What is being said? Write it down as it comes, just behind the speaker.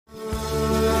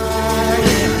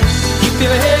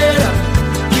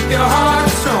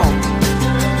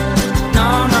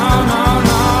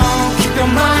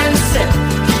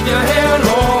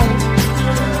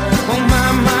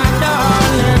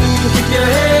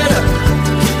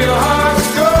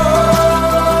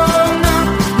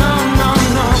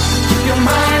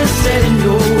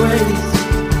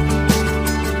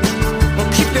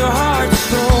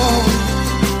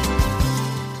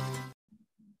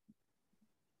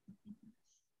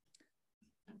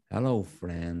Hello,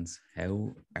 friends.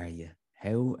 How are you?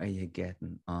 How are you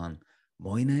getting on?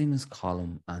 My name is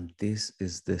Colin, and this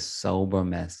is the Sober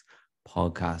Mess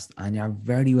podcast. And you're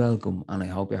very welcome. And I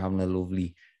hope you're having a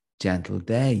lovely, gentle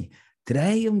day.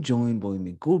 Today, I'm joined by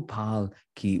my good pal,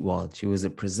 Keith Walsh, who is a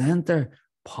presenter,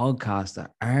 podcaster,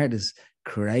 artist,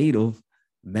 creative,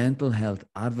 mental health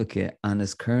advocate, and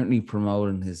is currently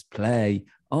promoting his play.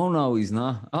 Oh no, he's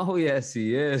not. Oh yes,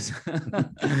 he is.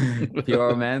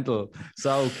 Pure mental.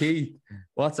 So Keith,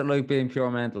 what's it like being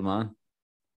pure mental, man?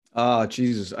 Ah,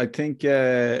 Jesus. I think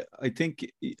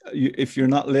if you're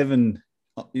not living,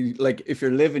 like if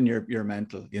you're living, you're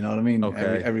mental. You know what I mean?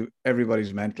 Okay.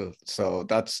 Everybody's mental. So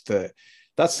that's the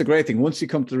great thing. Once you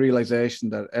come to the realization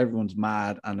that everyone's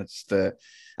mad, and it's the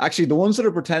ones that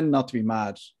are pretending not to be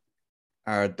mad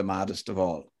are the maddest of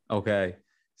all. Okay.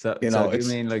 So You so know, do you it's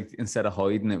mean like instead of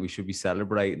hiding it, we should be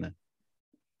celebrating it?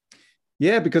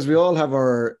 Yeah, because we all have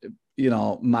our,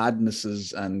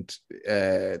 madnesses and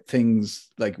things,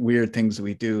 like weird things that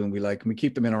we do, and we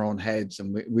keep them in our own heads,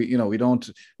 and we don't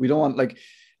want, like,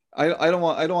 I don't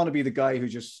want to be the guy who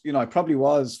just, I probably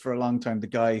was for a long time the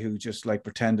guy who just like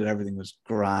pretended everything was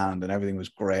grand and everything was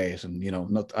great, and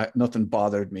nothing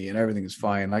bothered me and everything is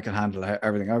fine. I can handle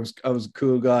everything. I was a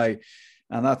cool guy,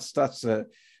 and that's a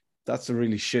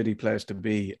really shitty place to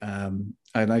be. And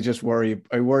I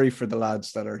worry for the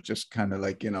lads that are just kind of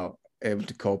like, able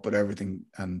to cope with everything,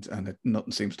 and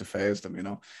nothing seems to phase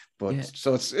them. But Yeah.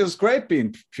 so it was great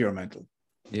being pure mental.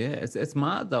 Yeah, it's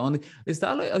mad though. And is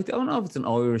that like, I don't know if it's an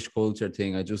Irish culture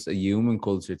thing or just a human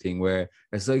culture thing where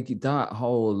it's like that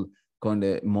whole kind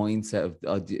of mindset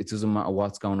of it doesn't matter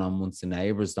what's going on once the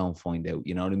neighbors don't find out,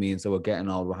 you know what I mean? So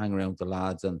we're hanging around with the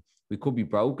lads and we could be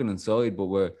broken inside, but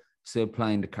we're still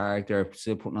playing the character,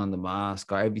 still putting on the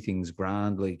mask, everything's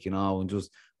grand, like, and just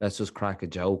let's just crack a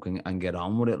joke and get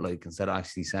on with it, like, instead of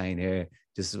actually saying, here,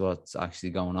 this is what's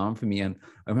actually going on for me. And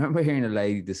I remember hearing a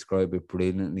lady describe it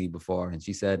brilliantly before, and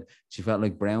she said she felt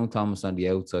like Brown Thomas on the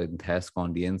outside and Tesco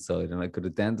on the inside, and I could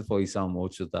identify so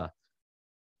much with that.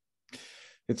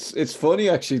 It's funny,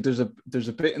 actually. There's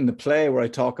a bit in the play where I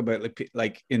talk about,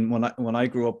 like in when I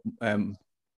grew up.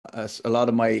 A lot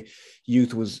of my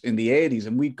youth was in the 80s,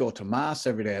 and we'd go to mass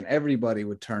every day, and everybody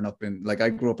would turn up in, like, I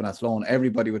grew up in Athlone,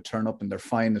 everybody would turn up in their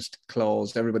finest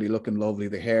clothes, everybody looking lovely,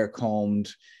 the hair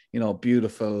combed,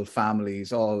 beautiful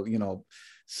families, all,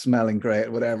 smelling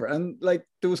great, whatever. And like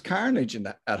there was carnage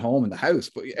at home in the house,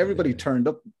 but everybody Yeah. turned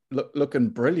up looking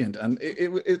brilliant. And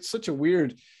it's such a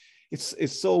weird,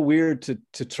 it's so weird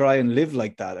to try and live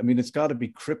like that. I mean, it's got to be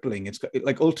crippling. It's got,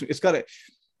 like, ultimately,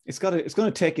 it's going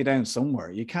to take you down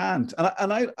somewhere. You can't.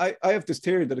 And I have this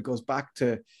theory that it goes back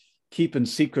to keeping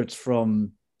secrets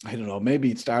from, I don't know,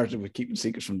 maybe it started with keeping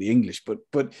secrets from the English, but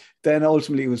then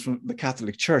ultimately it was from the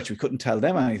Catholic Church. We couldn't tell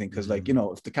them anything because, like,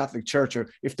 if the Catholic Church, or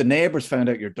if the neighbors found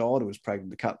out your daughter was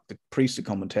pregnant, the priest would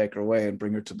come and take her away and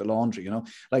bring her to the laundry,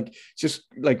 like, just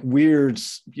like weird,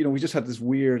 we just had this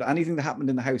weird, anything that happened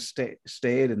in the house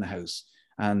stayed in the house.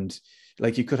 And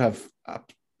like you could have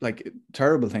like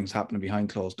terrible things happening behind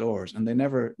closed doors, and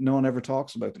no one ever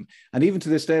talks about them. And even to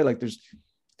this day, like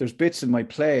there's bits in my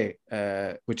play,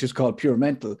 which is called Pure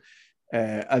Mental,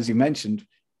 as you mentioned,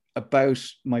 about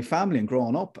my family and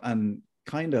growing up, and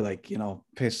kind of like,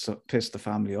 piss the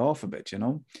family off a bit,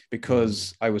 Yeah.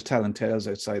 because I was telling tales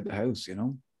outside the house.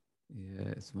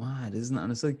 Yeah, it's mad, isn't it?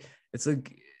 And it's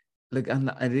like,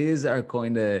 and it is our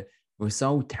kind of, we're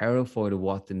so terrified of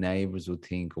what the neighbors would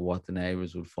think or what the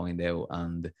neighbors would find out.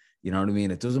 And you know what I mean?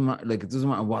 It doesn't matter, like, it doesn't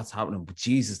matter what's happening, but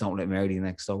Jesus, don't let Mary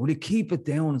next door. Will you keep it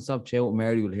down and stop shouting?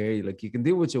 Mary will hear you. Like, you can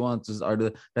do what you want, just,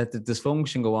 let the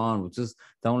dysfunction go on, but just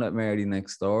don't let Mary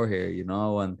next door here,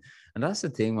 And that's the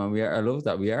thing, man. I love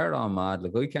that we are all mad.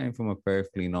 Like, I came from a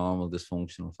perfectly normal,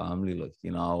 dysfunctional family, like,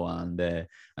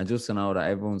 and just to know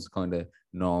that everyone's kind of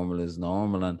normal is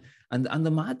normal. And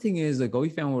the mad thing is, like, I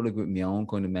found out, like, with my own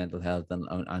kind of mental health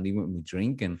and even with me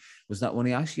drinking, was that when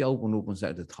I actually opened up and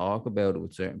started to talk about it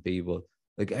with certain people,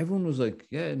 like, everyone was like,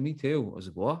 yeah, me too. I was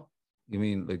like, what? You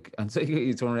mean, like, and so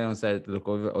you turn around and said, look,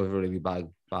 I've a really bad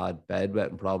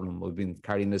bedwetting problem. I've been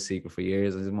carrying this secret for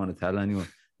years. I didn't want to tell anyone.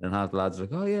 And half the lads are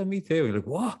like, oh yeah, me too. You're like,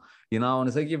 what? And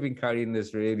it's like you've been carrying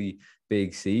this really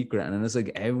big secret. And then it's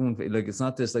like everyone, like, it's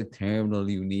not this like terminal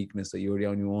uniqueness that you're the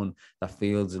only one that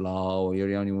feels low, or you're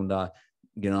the only one that,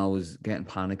 is getting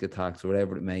panic attacks or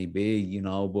whatever it may be,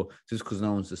 but just because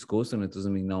no one's discussing it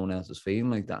doesn't mean no one else is feeling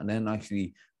like that. And then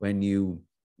actually when you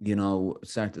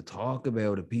start to talk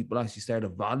about it, people actually start to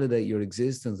validate your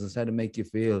existence and start to make you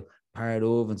feel part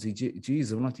of and say,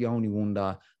 geez, I'm not the only one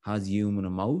that has human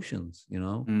emotions.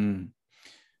 Mm.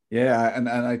 Yeah, and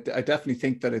I definitely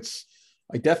think that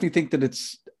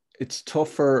it's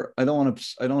tougher. I don't want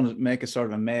to make a sort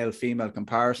of a male female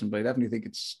comparison, but I definitely think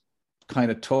it's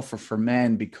kind of tougher for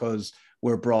men because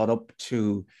we're brought up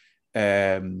to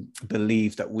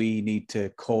believe that we need to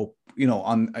cope. You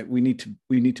know, we need to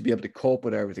be able to cope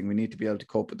with everything. We need to be able to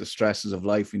cope with the stresses of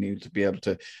life. We need to be able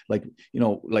to, like, you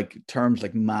know, like terms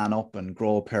like man up and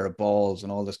grow a pair of balls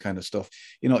and all this kind of stuff.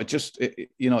 You know,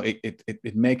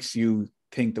 it makes you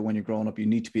think that when you're growing up, you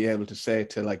need to be able to say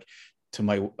to like to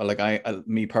my like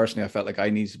me personally, I felt like I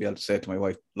needed to be able to say to my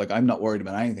wife, like, I'm not worried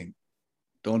about anything.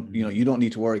 Don't, you know, you don't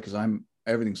need to worry because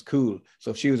everything's cool.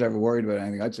 So if she was ever worried about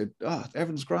anything, I'd say, oh,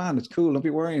 everything's grand, it's cool, don't be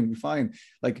worrying, be fine.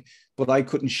 Like, but I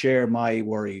couldn't share my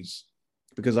worries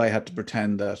because I had to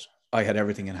pretend that I had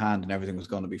everything in hand and everything was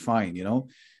going to be fine, you know.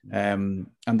 And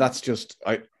that's just,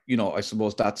 I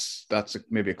suppose that's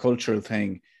maybe a cultural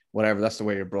thing, whatever. That's the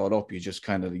way you're brought up. You just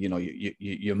kind of, you know,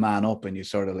 you man up and you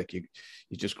sort of like you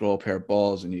just grow a pair of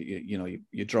balls and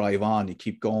you drive on, you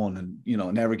keep going, and, you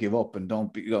know, never give up, and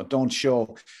don't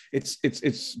show.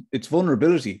 It's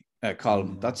vulnerability,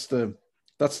 Colin. That's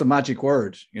the magic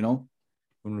word, you know.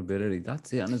 Vulnerability.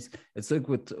 That's it. And it's like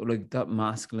with like that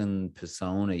masculine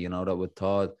persona, you know, that we're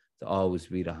taught to always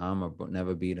be the hammer, but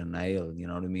never be the nail. You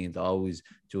know what I mean? To always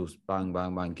just bang,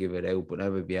 bang, bang, give it out, but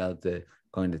never be able to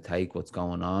kind of take what's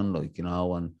going on, like, you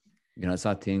know, and you know, it's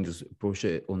that thing, just brush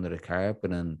it under the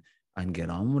carpet and get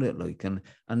on with it. Like, and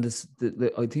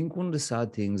I think one of the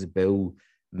sad things about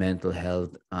mental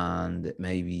health and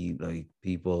maybe like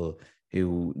people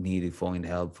who need to find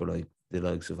help for like the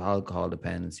likes of alcohol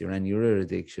dependency or any other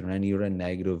addiction or any other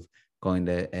negative kind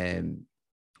of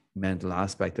mental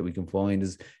aspect that we can find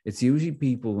is it's usually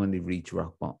people when they reach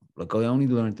rock bottom. Like, I only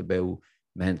learned about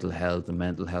mental health and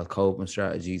mental health coping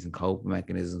strategies and coping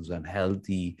mechanisms and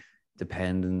healthy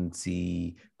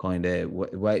dependency kind of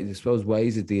I suppose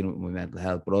ways of dealing with my mental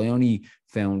health. But I only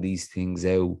found these things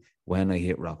out when I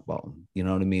hit rock bottom. You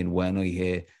know what I mean? When I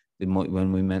hit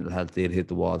when my mental health did hit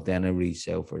the wall, then I reached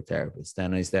out for a therapist.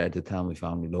 Then I started to tell my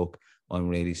family, look, I'm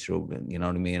really struggling. You know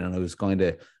what I mean? And I was kind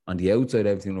of on the outside,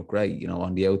 everything looked great. You know,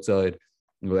 on the outside,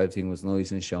 you know, everything was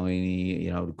nice and shiny.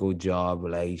 You know, good job,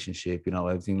 relationship. You know,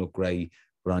 everything looked great.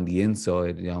 But on the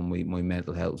inside, you know, my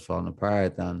mental health was falling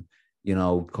apart. And you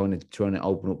know, kind of trying to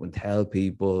open up and tell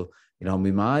people. You know,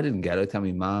 my mom didn't get it. I tell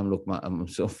my mom, look, I'm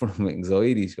suffering from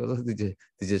anxiety. She goes, oh, did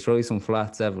you try some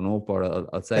flat 7-Up? Or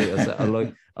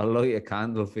I'll light a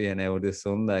candle for you now this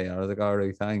Sunday. And I was like, all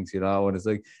right, thanks. You know, and it's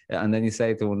like, and then you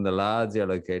say to one of the lads, you're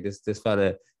like, hey, this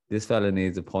fella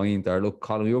needs a point. Or look,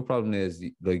 Colin, your problem is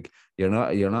like you're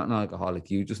not an alcoholic.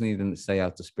 You just need to stay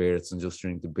out the spirits and just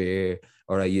drink the beer.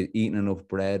 Or are you eating enough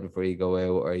bread before you go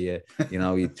out? Or you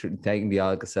know, you taking the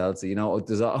Alka-Seltzer? You know,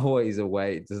 there's always a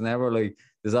way.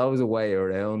 There's always a way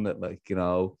around it. Like, you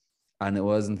know, and it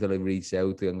wasn't until I reached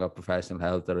out to and got professional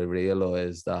help that I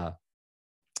realized that,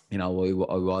 you know,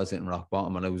 I was hitting rock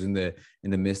bottom, and I was in the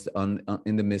midst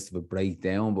of a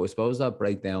breakdown. But I suppose that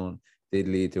breakdown did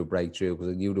lead to a breakthrough because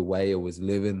I knew the way I was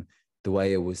living, the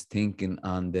way I was thinking,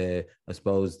 and I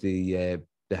suppose the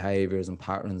behaviors and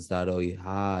patterns that I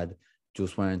had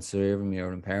just weren't serving me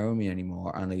or empowering me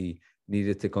anymore, and I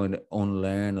needed to kind of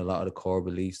unlearn a lot of the core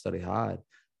beliefs that I had.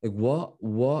 Like,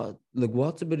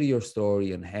 what's a bit of your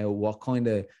story, and what kind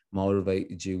of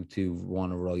motivated you to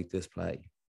want to write this play?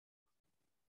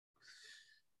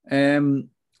 Well,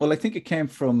 I think it came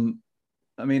from,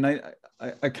 I mean,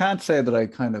 I can't say that I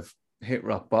kind of hit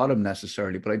rock bottom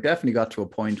necessarily, but I definitely got to a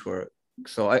point where,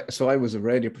 so I was a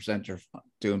radio presenter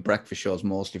doing breakfast shows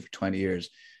mostly for 20 years.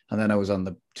 And then I was on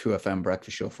the 2FM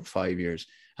breakfast show for 5 years.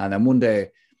 And then one day,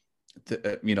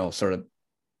 you know, sort of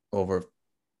over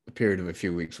a period of a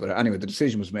few weeks, whatever. Anyway, the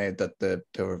decision was made that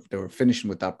they were finishing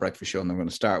with that breakfast show and they're going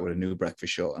to start with a new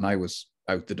breakfast show. And I was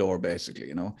out the door basically,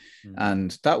 you know.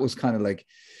 And that was kind of like,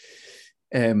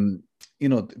 you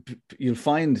know, you'll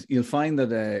find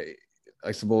that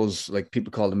I suppose, like,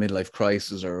 people call the midlife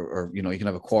crisis, or you know, you can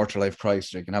have a quarter life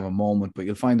crisis, or you can have a moment, but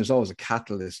you'll find there's always a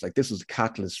catalyst. Like, this was a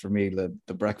catalyst for me,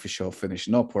 the breakfast show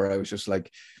finishing up, where I was just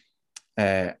like,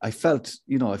 I felt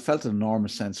an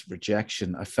enormous sense of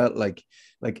rejection. I felt like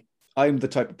I'm the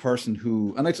type of person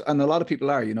who, and a lot of people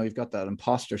are, you know, you've got that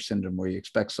imposter syndrome where you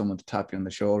expect someone to tap you on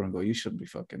the shoulder and go, you shouldn't be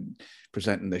fucking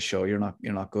presenting this show. You're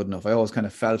not good enough. I always kind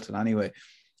of felt it anyway.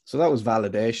 So that was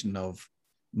validation of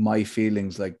my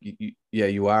feelings, like,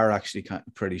 you are actually kind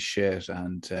of pretty shit,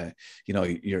 and you know,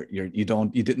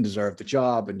 you didn't deserve the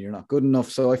job, and you're not good enough.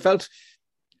 So I felt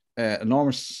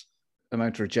enormous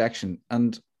amount of rejection,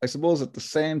 and I suppose at the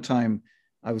same time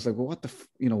I was like, well, what the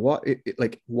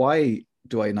like, why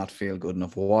do I not feel good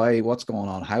enough? What's going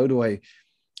on? How do I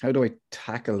how do I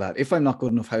tackle that? If I'm not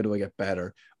good enough, how do I get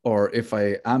better? Or if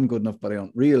I am good enough, but I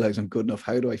don't realize I'm good enough,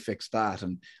 how do I fix that?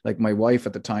 And like my wife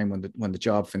at the time, when the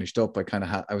job finished up, I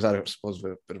was at, I suppose,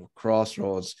 a bit of a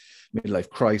crossroads, midlife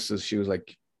crisis. She was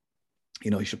like,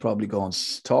 you should probably go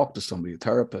and talk to somebody, a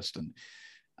therapist.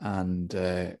 And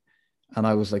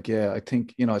I was like, yeah, I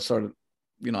think, I sort of,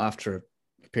 after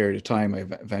a period of time, I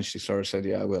eventually sort of said,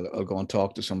 yeah, I'll go and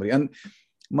talk to somebody. And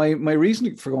my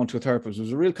reason for going to a therapist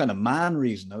was a real kind of man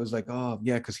reason. I was like, oh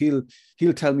yeah, because he'll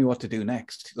tell me what to do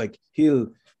next. Like he'll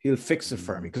fix it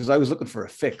for me, because I was looking for a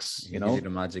fix. Give you the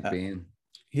magic bean.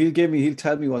 He'll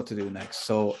tell me what to do next.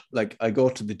 So like I go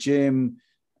to the gym,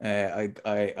 I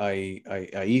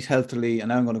eat healthily, and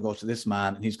now I'm going to go to this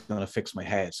man, and he's going to fix my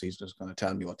head. So he's just going to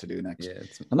tell me what to do next. Yeah,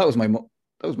 and that was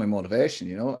my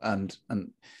motivation, and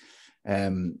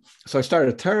so I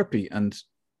started therapy, and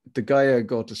the guy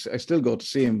I still go to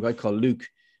see him, a guy called Luke,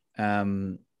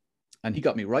 and he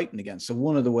got me writing again. So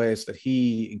one of the ways that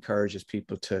he encourages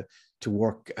people to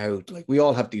work out, like we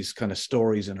all have these kind of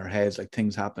stories in our heads, like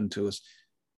things happen to us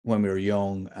when we were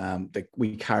young,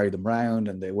 we carry them around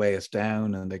and they weigh us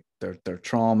down, and they're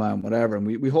trauma and whatever, and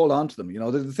we hold on to them.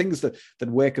 They're the things that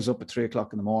wake us up at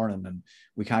 3:00 in the morning, and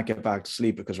we can't get back to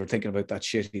sleep because we're thinking about that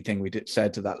shitty thing we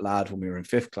said to that lad when we were in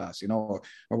 5th class, or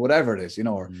whatever it is,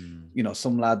 or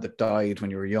some lad that died when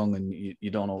you were young, and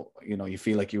you don't know, you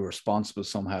feel like you were responsible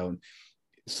somehow. And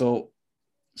so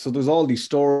there's all these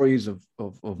stories of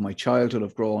my childhood,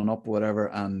 of growing up, whatever,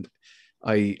 and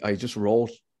I just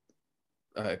wrote.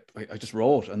 I just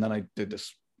wrote, and then I did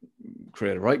this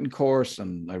creative writing course,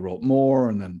 and I wrote more,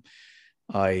 and then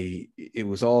it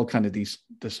was all kind of the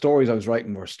stories I was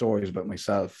writing were stories about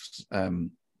myself,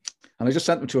 and I just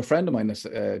sent them to a friend of mine,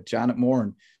 Janet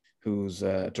Moran, who's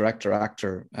a director,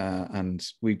 actor, and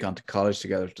we'd gone to college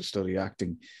together to study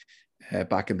acting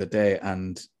back in the day,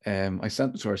 and I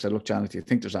sent it to her. I said, look, Janet, do you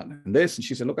think there's anything in this? And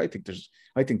she said, look, I think there's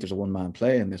a one-man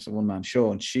play in this, a one-man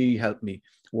show, and she helped me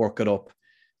work it up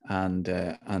and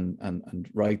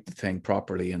write the thing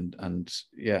properly, and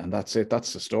that's it.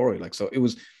 That's the story. Like, so it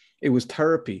was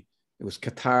therapy. It was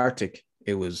cathartic.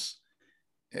 It was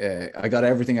I got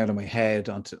everything out of my head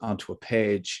onto a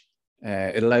page.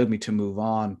 It allowed me to move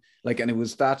on. Like, and it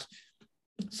was that.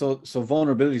 So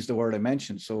vulnerability is the word I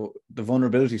mentioned. So the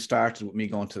vulnerability started with me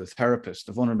going to the therapist.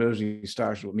 The vulnerability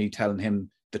started with me telling him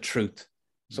the truth.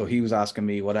 So he was asking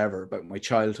me whatever about my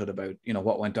childhood, about,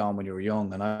 what went on when you were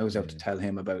young. And I was able to tell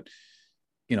him about,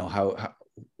 how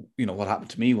what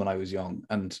happened to me when I was young.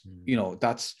 And,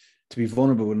 that's, to be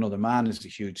vulnerable with another man is a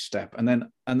huge step. And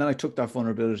then I took that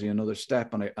vulnerability another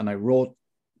step, and I wrote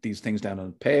these things down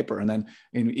on paper. And then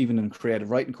even in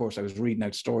creative writing course, I was reading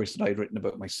out stories that I'd written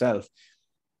about myself.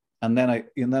 And then I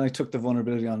took the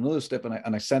vulnerability on another step,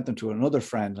 and I sent them to another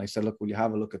friend. And I said, look, will you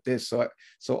have a look at this?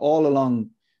 So all along,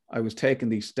 I was taking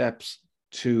these steps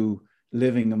to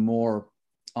living a more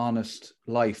honest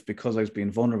life because I was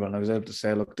being vulnerable, and I was able to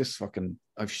say, look,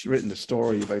 I've written the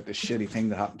story about this shitty thing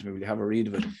that happened to me. Will you have a read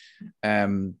of it?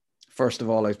 First of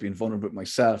all, I was being vulnerable with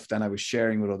myself. Then I was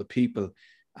sharing with other people.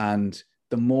 And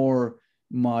the more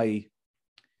my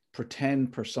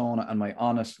pretend persona and my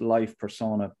honest life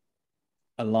persona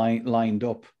lined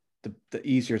up, the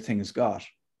easier things got.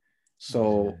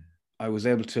 So I was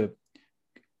able to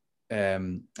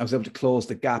close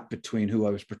the gap between who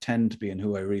I was pretending to be and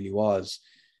who I really was.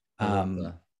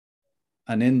 And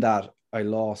in that, I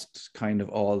lost kind of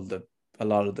a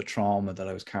lot of the trauma that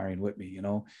I was carrying with me,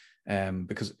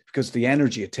 because the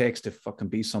energy it takes to fucking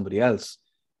be somebody else,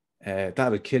 that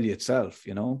would kill you itself,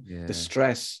 the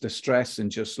stress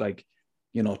and just like,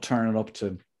 turning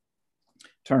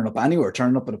up anywhere,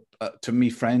 turning up to meet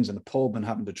friends in a pub and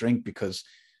having to drink because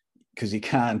you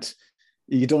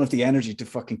don't have the energy to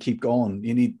fucking keep going.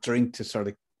 You need drink to sort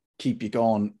of keep you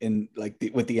going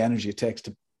with the energy it takes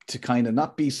to kind of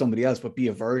not be somebody else, but be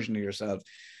a version of yourself.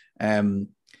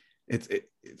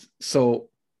 So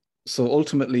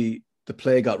ultimately the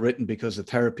play got written because of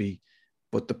therapy,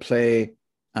 but the play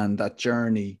and that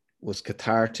journey was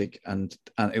cathartic, and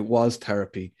it was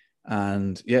therapy.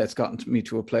 And yeah, it's gotten me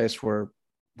to a place where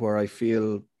I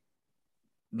feel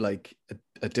like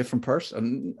a different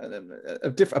person,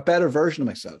 a better version of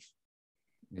myself,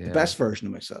 the best version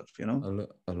of myself. I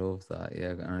love that. Yeah,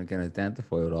 and I can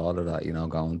identify with all of that.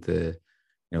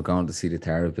 Going to see the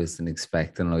therapist and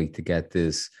expecting like to get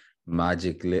this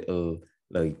magic little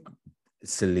like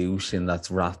solution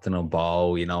that's wrapped in a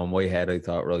bow. You know, in my head, I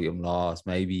thought, right, I'm lost.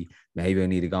 Maybe I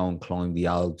need to go and climb the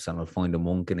Alps and I'll find a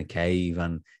monk in a cave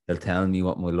and he'll tell me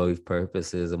what my life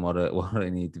purpose is and what I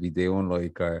need to be doing.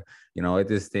 Like, or, you know, I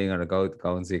this thing, or I go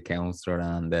and see a counselor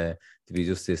and to be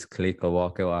just this click, I'll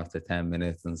walk out after 10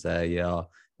 minutes and say, yeah,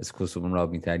 it's because someone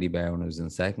robbed me teddy bear when I was in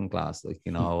second class, like,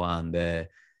 you know,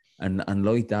 and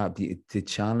like that, to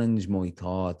challenge my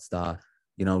thoughts that,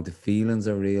 you know, the feelings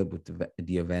are real, but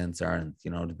the events aren't, you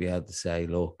know, to be able to say,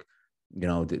 look, you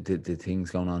know, the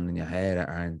things going on in your head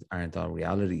aren't all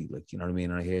reality. Like, you know what I mean?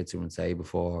 And I heard someone say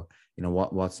before, you know,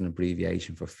 what's an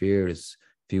abbreviation for fear is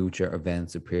future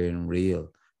events appearing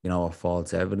real, you know, or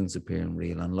false evidence appearing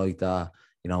real. And like that,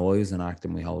 you know, I was an actor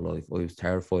my whole life. I was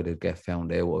terrified I'd get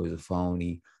found out. I was a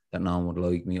phony, that no one would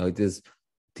like me. I just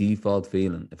default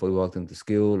feeling. If I walked into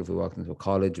school, if I walked into a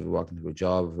college, if I walked into a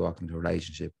job, if I walked into a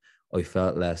relationship, I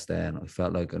felt less than. I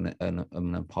felt like an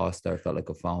imposter. I felt like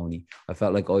a phony. I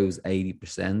felt like I was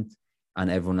 80%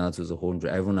 and everyone else was 100.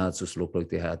 Everyone else just looked like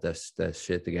they had their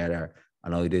shit together.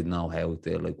 And I didn't know how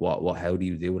to, like, how do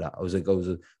you do that? I was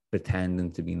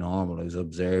pretending to be normal. I was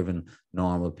observing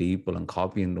normal people and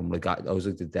copying them. Like, I was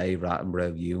like the Dave Attenborough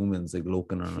of humans, like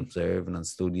looking and observing and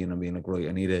studying and being like, right,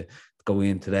 I need to go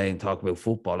in today and talk about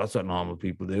football. That's what normal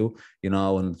people do, you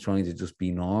know, and trying to just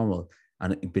be normal.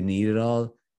 And beneath it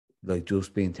all, like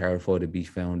just being terrified to be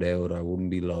found out or wouldn't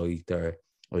be liked or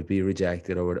I'd be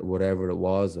rejected or whatever it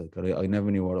was. Like, I never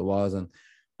knew what it was. And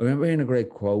I remember hearing a great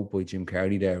quote by Jim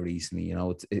Carrey there recently. You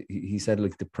know, he said,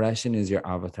 like, depression is your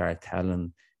avatar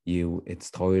telling you it's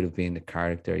tired of being the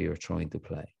character you're trying to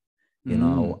play. You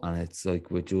know, and it's like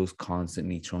we're just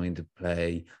constantly trying to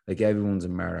play, like everyone's a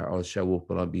mirror. I'll show up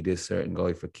and I'll be this certain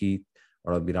guy for Keith,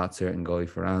 or I'll be that certain guy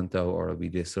for Anto, or I'll be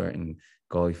this certain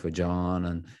guy for John.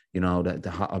 And, you know,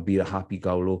 I'll be the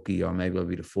happy-go-lucky, or maybe I'll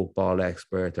be the football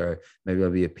expert, or maybe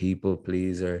I'll be a people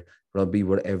pleaser, but I'll be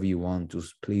whatever you want.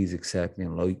 Just please accept me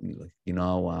and like me, like, you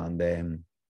know. And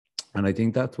I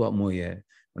think that's what my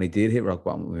when I did hit rock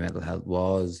bottom with my mental health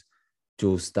was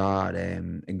just that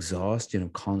exhaustion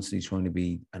of constantly trying to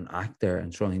be an actor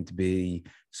and trying to be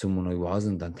someone I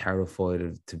wasn't, and terrified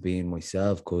of to being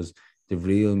myself, because the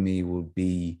real me would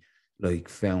be like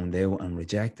found out and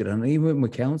rejected. And even with my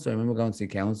counselor, I remember going to see a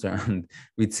counselor and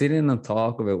we'd sit in and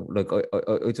talk about, like,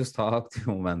 I just talked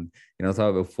to him and, you know,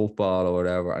 talk about football or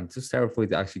whatever, and just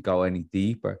terrified to actually go any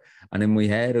deeper. And in my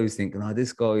head, I was thinking, oh,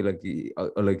 this guy, like,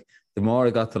 like, the more I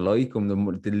got to like him,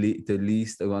 the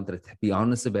least I wanted to be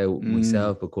honest about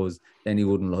myself, because then he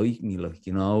wouldn't like me, like,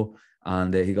 you know.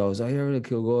 And he goes, oh, you're a really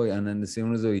cool guy. And then as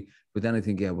soon as but then I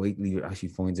think, yeah, wait till he actually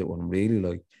finds out what I'm really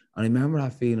like. And I remember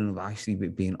that feeling of actually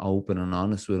being open and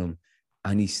honest with him.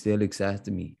 And he still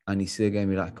accepted me. And he still gave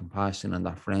me that compassion and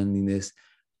that friendliness.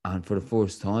 And for the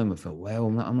first time, I felt, wow,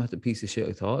 I'm not the piece of shit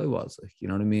I thought I was. Like, you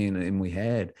know what I mean? In my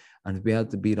head. And to be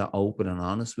able to be that open and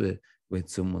honest with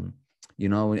someone, you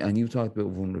know, and you talked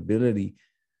about vulnerability.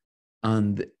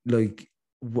 And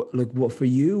what for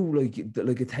you, like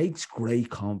it takes great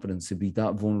confidence to be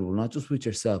that vulnerable, not just with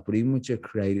yourself, but even with your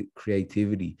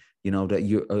creativity. You know that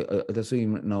you that's what you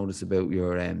notice about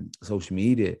your social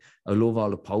media. I love all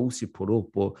the posts you put up,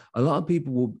 but a lot of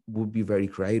people would be very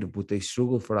creative, but they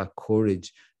struggle for that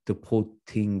courage to put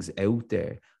things out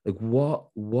there. Like,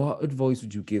 what advice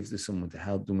would you give to someone to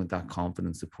help them with that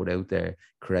confidence to put out their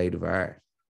creative art?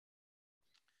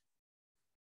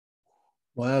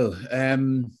 Well,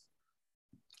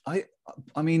 I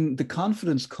I mean, the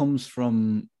confidence comes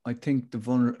from, I think,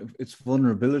 it's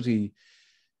vulnerability,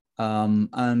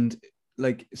 and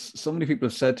like so many people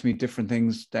have said to me different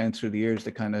things down through the years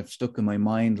that kind of stuck in my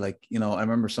mind. Like, you know, I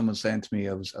remember someone saying to me,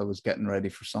 I was getting ready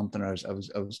for something, or I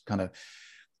was kind of,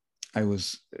 I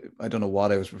don't know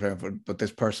what I was preparing for, but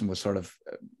this person was sort of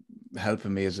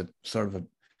helping me as a sort of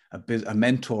a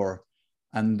mentor,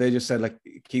 and they just said, like,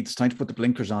 Keith, it's time to put the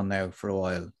blinkers on now for a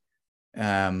while.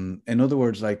 In other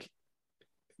words, like,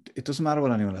 it doesn't matter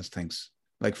what anyone else thinks.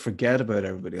 Like, forget about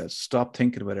everybody else. Stop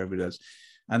thinking about everybody else.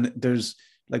 And there's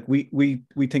like we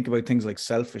think about things like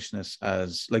selfishness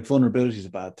as, like, vulnerability is a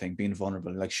bad thing. Being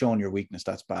vulnerable, like showing your weakness,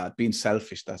 that's bad. Being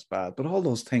selfish, that's bad. But all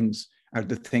those things are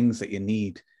the things that you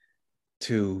need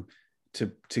to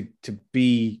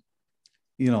be,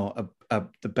 you know,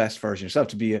 the best version of yourself,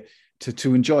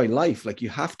 to enjoy life. Like, you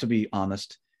have to be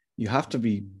honest, you have to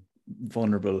be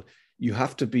vulnerable, you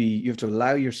have to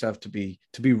allow yourself to be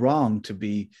wrong, to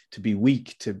be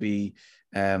weak, to be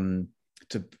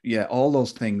all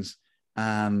those things.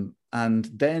 And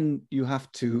then you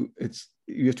have to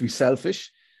be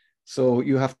selfish. So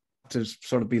you have to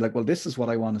sort of be like, well, this is what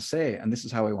I want to say, and this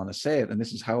is how I want to say it, and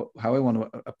this is how I want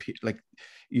to appear. Like,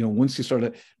 you know, once you sort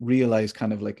of realize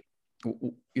kind of like,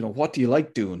 you know, what do you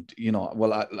like doing? You know,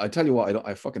 well, I tell you what,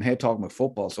 I fucking hate talking about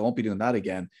football, so I won't be doing that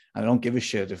again. And I don't give a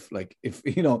shit if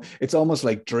you know, it's almost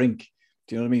like drink.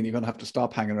 Do you know what I mean? You're gonna have to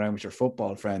stop hanging around with your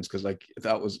football friends because like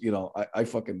that was, you know, I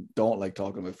fucking don't like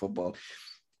talking about football.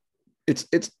 It's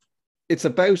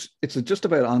just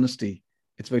about honesty.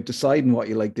 It's about deciding what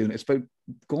you like doing. It's about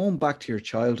going back to your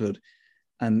childhood.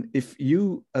 And if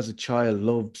you as a child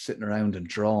loved sitting around and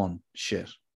drawing shit,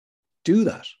 do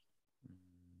that.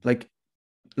 Like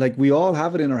we all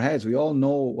have it in our heads. We all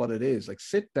know what it is. Like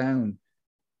sit down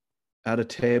at a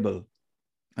table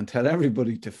and tell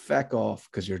everybody to feck off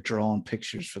because you're drawing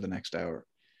pictures for the next hour,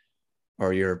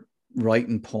 or you're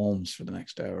writing poems for the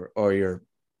next hour, or you're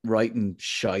writing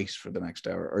shite for the next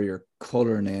hour, or you're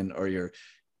coloring in, or you're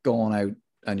going out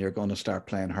and you're going to start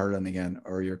playing hurling again,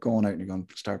 or you're going out and you're going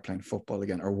to start playing football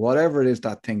again, or whatever it is,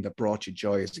 that thing that brought you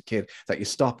joy as a kid that you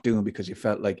stopped doing because you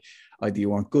felt like either you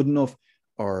weren't good enough,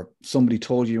 or somebody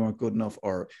told you weren't good enough,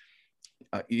 or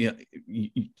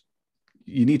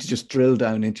you need to just drill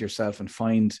down into yourself and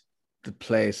find the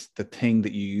place, the thing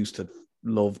that you used to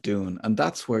love doing. And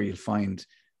that's where you'll find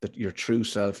that your true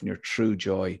self and your true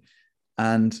joy.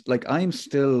 And like, I'm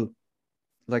still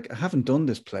like, I haven't done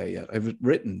this play yet. I've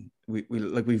written, we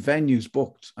venues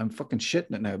booked. I'm fucking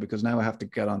shitting it now because now I have to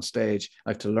get on stage.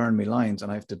 I have to learn my lines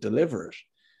and I have to deliver it.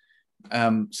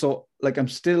 So like, I'm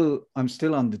still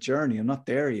on the journey. I'm not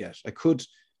there yet. I could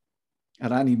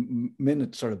at any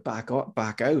minute sort of back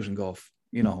out and go,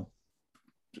 you know,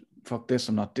 fuck this,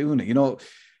 I'm not doing it, you know.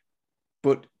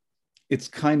 But it's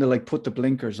kind of like, put the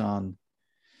blinkers on,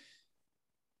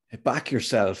 back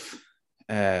yourself.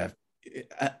 And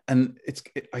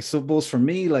I suppose for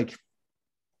me, like,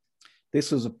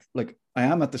 this was like, I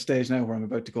am at the stage now where I'm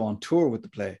about to go on tour with the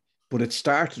play. But it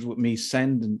started with me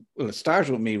it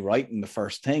started with me writing the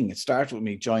first thing. It started with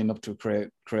me joining up to a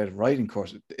creative writing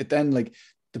course. It then, like,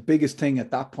 the biggest thing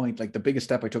at that point, like the biggest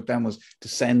step I took then was to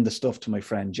send the stuff to my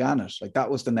friend Janet. Like,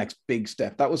 that was the next big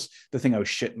step. That was the thing I was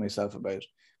shitting myself about.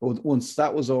 But once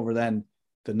that was over, then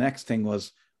the next thing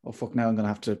was, oh, fuck, now I'm going to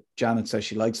have to, Janet says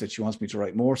she likes it. She wants me to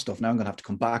write more stuff. Now I'm going to have to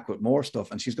come back with more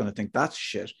stuff. And she's going to think that's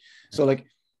shit. So like,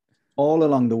 all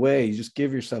along the way, you just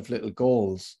give yourself little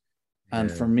goals. And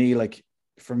for me, like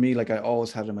I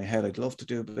always had in my head, I'd love to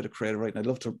do a bit of creative writing. I'd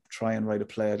love to try and write a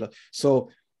play. So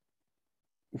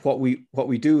what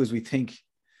we do is we think,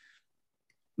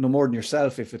 no more than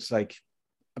yourself, if it's like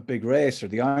a big race or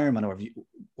the Ironman, or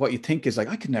what you think is like,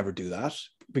 I could never do that,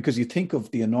 because you think of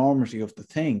the enormity of the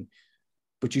thing,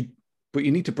 but you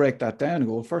need to break that down and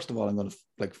go, well, first of all, I'm going to,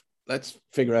 like, let's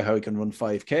figure out how I can run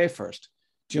 5K first.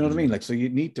 Do you know what I mean? Like, so you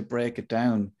need to break it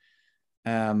down.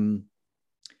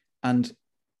 And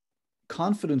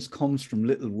confidence comes from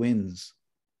little wins.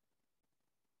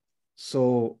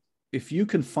 So if you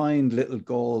can find little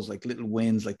goals, like little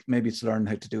wins, like maybe it's learning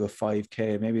how to do a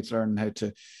 5K, maybe it's learning how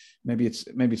to, maybe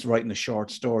it's writing a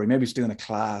short story, maybe it's doing a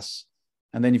class,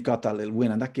 and then you've got that little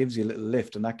win, and that gives you a little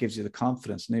lift, and that gives you the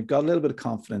confidence, and you've got a little bit of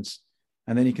confidence,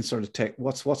 and then you can sort of take,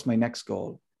 what's my next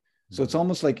goal? So it's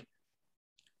almost like,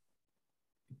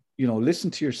 you know, listen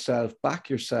to yourself, back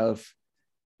yourself.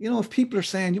 You know, if people are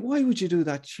saying, why would you do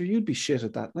that? Sure, you'd be shit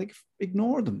at that. Like,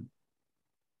 ignore them.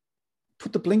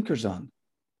 Put the blinkers on.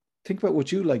 Think about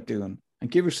what you like doing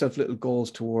and give yourself little goals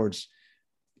towards,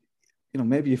 you know,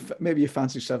 maybe you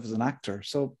fancy yourself as an actor.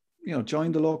 So, you know,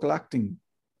 join the local acting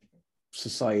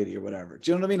society or whatever. Do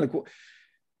you know what I mean? Like,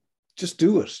 just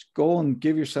do it. Go and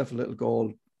give yourself a little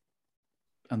goal.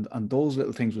 And those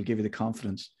little things will give you the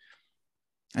confidence.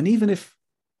 And even if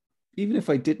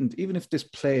this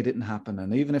play didn't happen,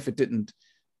 and even if it didn't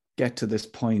get to this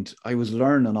point, I was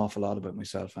learning an awful lot about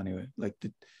myself anyway. Like,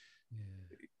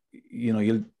 you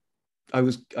know, I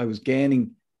was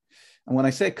gaining. And when I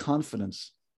say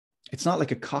confidence, it's not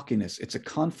like a cockiness. It's a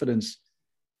confidence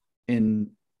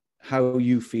in how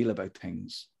you feel about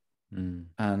things, and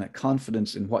a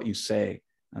confidence in what you say,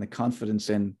 and a confidence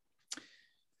in,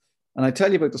 and I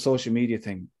tell you about the social media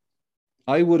thing.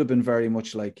 I would have been very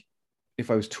much like,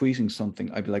 if I was tweeting something,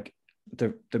 I'd be like,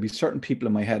 there'd be certain people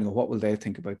in my head and go, what will they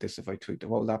think about this if I tweet it?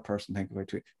 What will that person think if I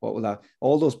tweet? What will that,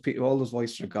 all those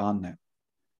voices are gone now.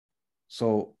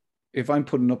 So if I'm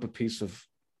putting up a piece of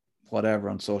whatever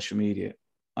on social media,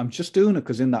 I'm just doing it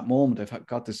because in that moment, I've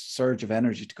got this surge of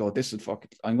energy to go, this is fuck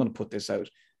it, I'm going to put this out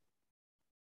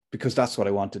because that's what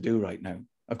I want to do right now.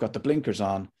 I've got the blinkers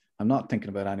on. I'm not thinking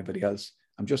about anybody else.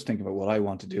 I'm just thinking about what I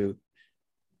want to do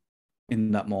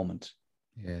in that moment.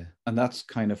 Yeah. And that's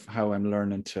kind of how I'm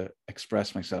learning to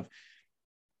express myself.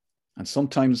 And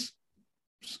sometimes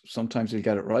you'll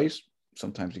get it right,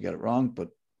 sometimes you get it wrong, but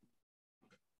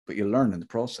but you learn in the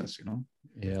process, you know.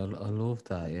 Yeah, I love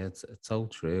that. Yeah, it's so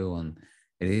true, and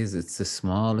it is. It's the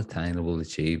small attainable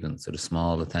achievements or the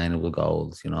small attainable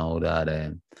goals. That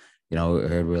I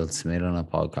heard Will Smith on a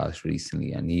podcast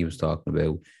recently, and he was talking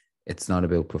about it's not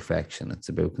about perfection; it's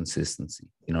about consistency.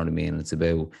 You know what I mean? It's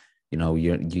about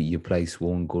you place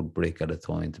one good brick at a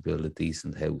time to build a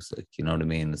decent house. Like, you know what I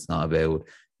mean? It's not about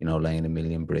laying a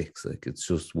million bricks. Like, it's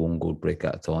just one good brick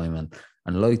at a time,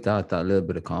 and like that little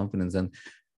bit of confidence. And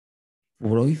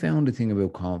what I found the thing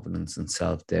about confidence and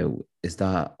self doubt is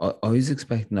that I was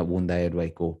expecting that one day I'd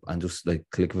wake up and just like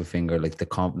click of a finger, like the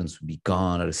confidence would be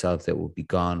gone or the self doubt would be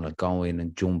gone, like go in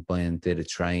and jump in, did a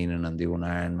training and do an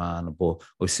Ironman. But I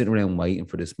was sitting around waiting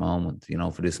for this moment,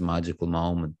 for this magical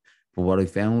moment. But what I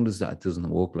found is that it doesn't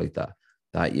work like that.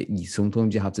 That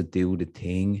sometimes you have to do the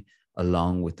thing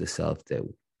along with the self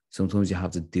doubt. Sometimes you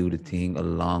have to do the thing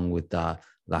along with that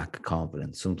lack of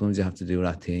confidence. Sometimes you have to do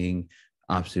that thing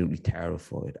absolutely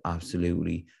terrified,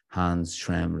 absolutely hands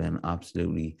trembling,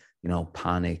 absolutely,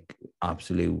 panic,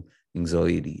 absolute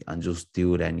anxiety, and just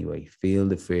do it anyway. Feel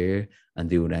the fear and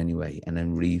do it anyway, and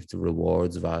then reap the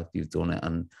rewards of after you've done it.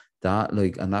 And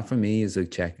that for me is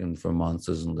like checking for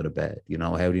monsters under the bed.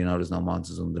 How do you know there's no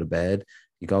monsters under the bed?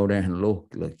 You go there and look,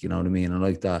 like, you know what I mean? And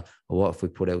like that, what if we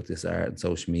put out this art on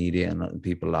social media and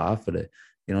people laugh at it?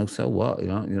 So what?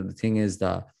 The thing is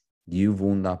that you've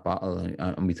won that battle.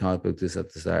 And we talked about this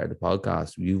at the start of the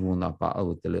podcast. You've won that battle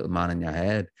with the little man in your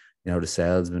head, the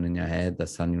salesman in your head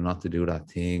that's telling you not to do that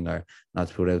thing, or not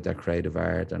to put out that creative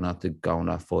art, or not to go on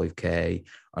that 5K,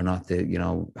 or not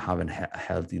to, having a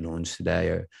healthy lunch today,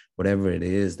 or whatever it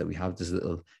is, that we have this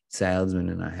little salesman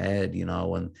in our head,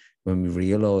 and when we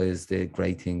realize the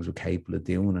great things we're capable of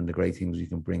doing and the great things we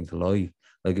can bring to life.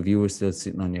 Like if you were still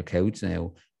sitting on your couch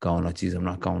now going, oh, geez, I'm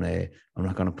not going to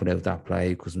put out that play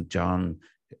because John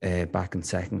back in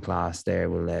second class there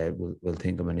will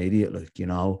think I'm an idiot, like,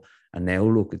 and now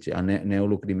look at you, and now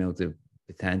look at the amount of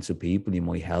potential people you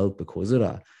might help because of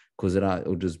that. Or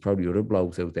there's probably other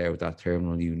blokes out there with that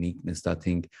terminal uniqueness that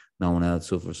think no one else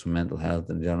suffers from mental health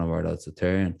and they don't know where else to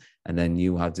turn. And then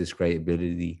you have this great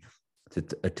ability to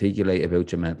articulate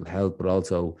about your mental health, but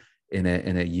also in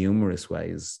a humorous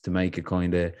way, is to make it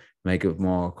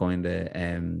more kind of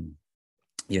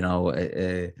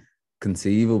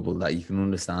conceivable, that you can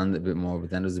understand it a bit more,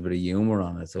 but then there's a bit of humor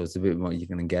on it, so it's a bit more, you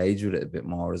can engage with it a bit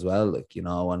more as well, like,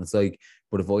 and it's like,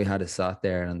 but if I had sat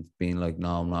there and been like,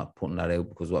 no, I'm not putting that out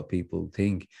because what people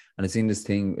think. And I've seen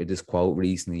this quote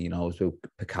recently, it's about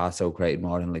Picasso created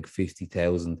more than like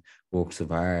 50,000 works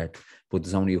of art, but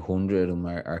there's only 100 of them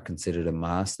are considered a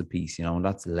masterpiece, and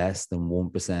that's less than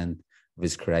 1% of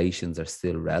his creations are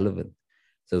still relevant.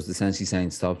 So it's essentially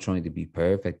saying, stop trying to be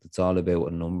perfect. It's all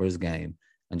about a numbers game,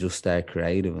 and just start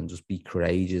creative and just be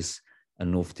courageous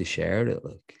enough to share it.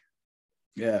 Like,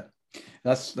 yeah,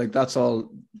 that's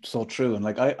all so true. And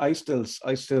like, I still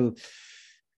I still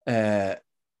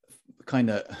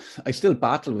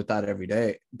battle with that every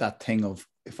day. That thing of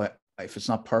if it's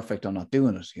not perfect, I'm not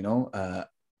doing it,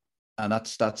 and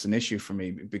that's an issue for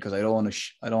me, because I don't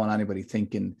want anybody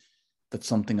thinking that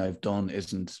something I've done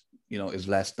isn't, is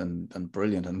less than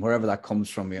brilliant. And wherever that comes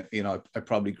from, I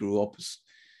probably grew up as,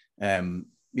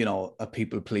 a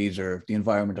people pleaser. The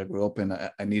environment I grew up in,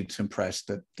 I needed to impress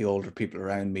the older people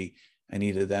around me. I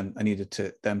needed them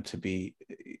to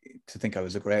think I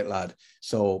was a great lad.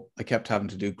 So I kept having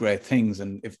to do great things.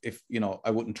 And if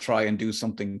I wouldn't try and do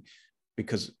something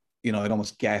because, I'd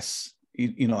almost guess,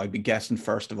 I'd be guessing,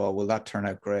 first of all, will that turn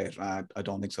out great? I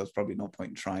don't think so. There's probably no point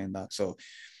in trying that. So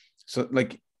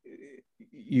like,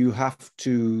 you have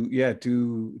to,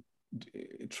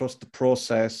 trust the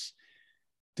process,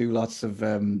 do lots of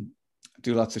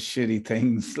shitty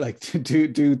things, like to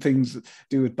do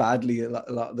it badly a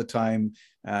lot of the time,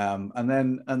 and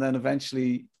then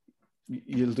eventually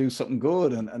you'll do something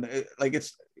good. And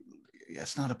it's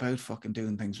not about fucking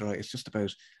doing things right. It's just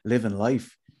about living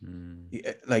life.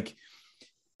 Like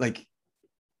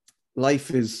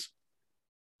life is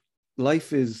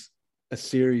a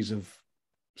series of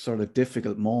sort of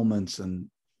difficult moments and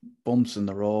bumps in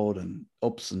the road and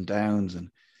ups and downs, and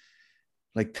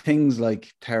like things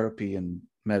like therapy and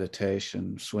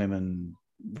meditation, swimming,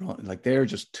 like they're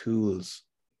just tools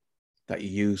that you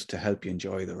use to help you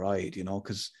enjoy the ride,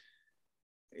 because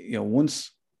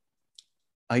once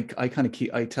I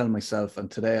tell myself, and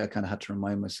today I kind of had to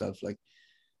remind myself, like,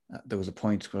 there was a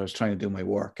point where I was trying to do my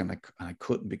work and I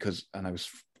couldn't, I was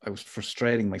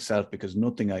frustrating myself because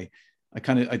nothing I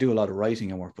do a lot of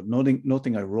writing and work, but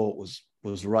nothing I wrote was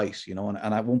right,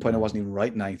 and at one point I wasn't even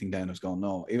writing anything down. I was going,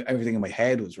 no, everything in my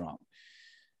head was wrong.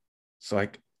 So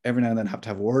every now and then have to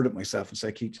have a word with myself and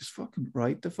say, Keith, just fucking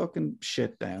write the fucking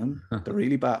shit down, the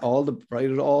really bad, write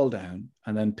it all down,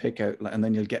 and then pick out, and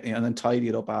then you'll get, and then tidy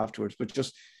it up afterwards. But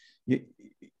just you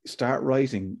start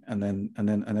writing and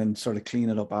then sort of clean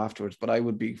it up afterwards. But I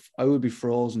would be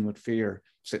frozen with fear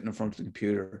sitting in front of the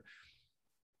computer,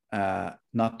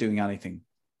 not doing anything.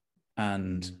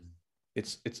 And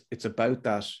it's about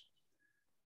that.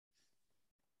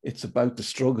 It's about the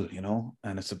struggle, you know,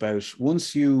 and it's about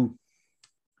once you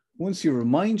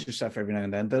remind yourself every now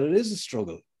and then that it is a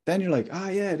struggle, then you're like,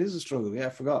 yeah, it is a struggle. Yeah, I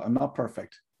forgot. I'm not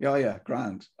perfect. Yeah,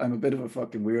 grand. I'm a bit of a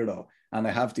fucking weirdo. And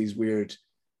I have these weird,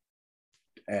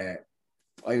 I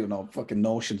don't know, fucking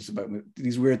notions about me,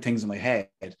 these weird things in my head.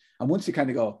 And once you kind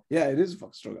of go, yeah, it is a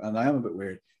fucking struggle, and I am a bit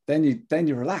weird, then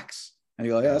you relax and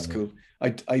you go, yeah, that's cool.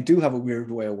 I do have a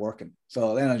weird way of working.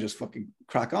 So then I just fucking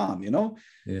crack on, you know?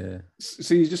 Yeah.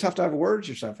 So you just have to have a word with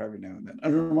yourself every now and then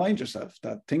and remind yourself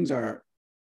that things are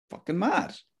fucking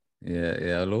mad.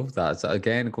 Yeah, I love that. So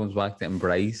again, it comes back to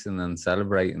embracing and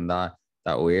celebrating that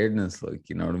weirdness, like,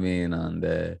 you know what I mean,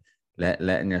 and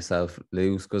letting yourself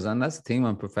loose. And that's the thing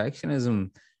on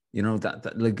perfectionism, you know,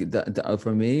 that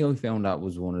for me, I found that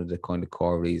was one of the kind of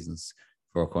core reasons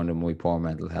for kind of my poor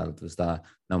mental health, was that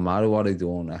no matter what I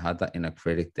do, I had that inner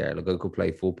critic there. Like, I could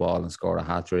play football and score a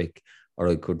hat trick, or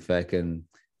I could fucking,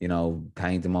 you know,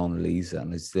 paint the Mona Lisa,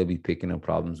 and I'd still be picking up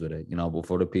problems with it, you know. But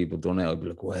for the people done it, I'd be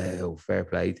like, wow, fair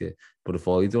play to you. But if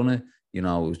I done it, you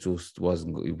know, it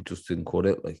wasn't, it just didn't cut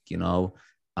it, like, you know.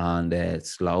 And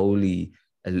slowly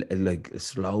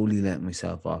letting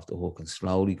myself off the hook, and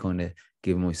slowly kind of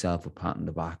giving myself a pat on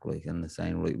the back, like, and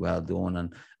saying, right, well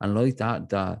done. And like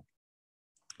that,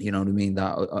 you know what I mean?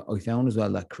 That I found as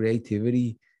well that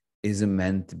creativity isn't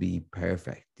meant to be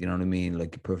perfect. You know what I mean?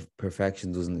 Like,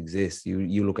 perfection doesn't exist.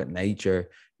 You look at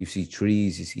nature, you see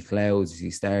trees, you see clouds, you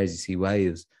see stars, you see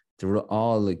waves. They're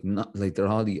all like, not like, they're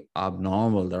all the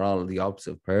abnormal. They're all the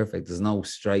opposite of perfect. There's no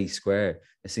straight square.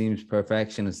 It seems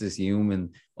perfection is this human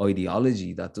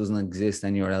ideology that doesn't exist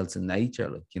anywhere else in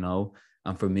nature. Like, you know,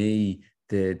 and for me,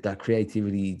 that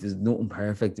creativity, there's nothing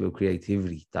perfect about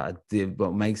creativity.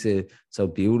 What makes it so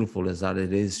beautiful is that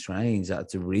it is strange, that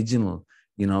it's original,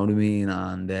 you know what I mean?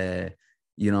 And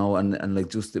you know, and like,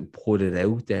 just to put it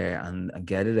out there and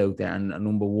get it out there. And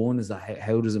number one is that,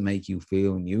 how does it make you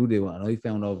feel when you do it? And I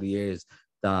found over the years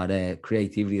that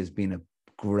creativity has been a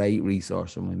great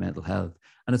resource for my mental health.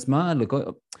 And it's mad, like,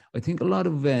 I think a lot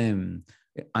of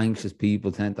anxious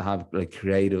people tend to have like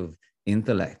creative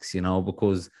intellects, you know,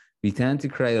 because we tend to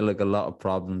create like a lot of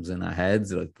problems in our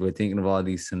heads. Like, we're thinking of all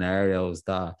these scenarios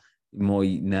that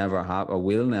might never happen or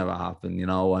will never happen, you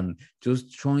know, and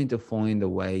just trying to find a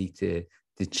way to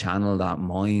channel that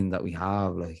mind that we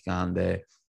have. Like, and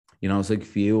you know, it's like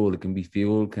fuel. It can be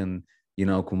fuel, can, you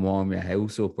know, can warm your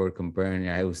house up or can burn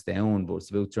your house down, but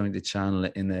it's about trying to channel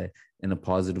it in a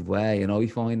positive way. You know, we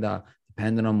find that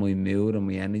depending on my mood and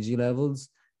my energy levels,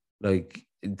 like,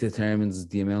 it determines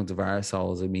the amount of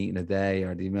arseholes I'm eating a day,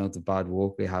 or the amount of bad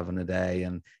work I have in a day.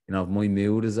 And, you know, if my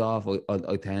mood is off,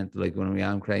 I tend to, like, when I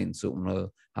am creating something,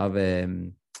 I'll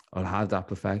have that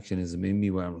perfectionism in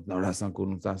me where I'm like, no, that's not good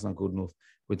enough, that's not good enough.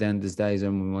 But then there's days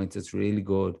when my mindset's really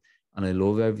good and I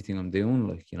love everything I'm doing,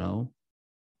 like, you know.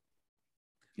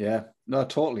 Yeah, no,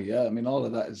 totally. Yeah, I mean, all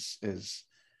of that is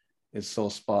so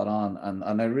spot on. And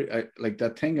I like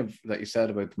that thing that you said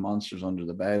about the monsters under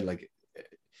the bed, like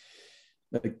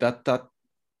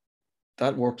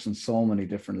that works on so many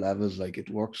different levels. Like, it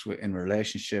works in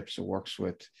relationships, it works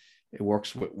with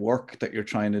work that you're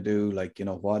trying to do. Like, you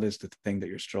know, what is the thing that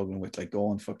you're struggling with? Like,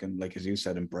 go and fucking, like, as you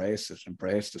said, embrace it,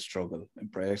 embrace the struggle,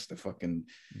 embrace the fucking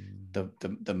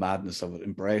the madness of it,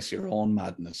 embrace your own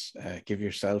madness, give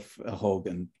yourself a hug,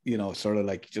 and, you know, sort of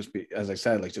like, just be, as I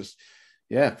said, like, just,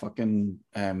 yeah, fucking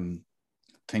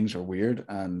things are weird.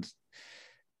 And,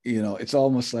 you know, it's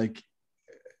almost like,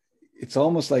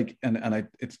 and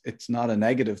it's not a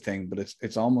negative thing, but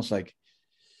it's almost like,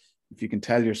 if you can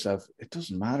tell yourself it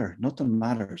doesn't matter, nothing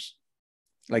matters.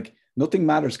 Like, nothing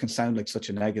matters can sound like such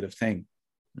a negative thing,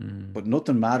 but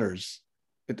nothing matters.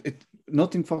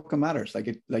 Nothing fucking matters.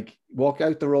 Like walk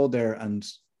out the road there and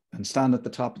stand at the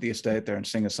top of the estate there and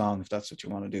sing a song if that's what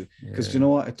you want to do. Because you know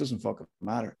what, it doesn't fucking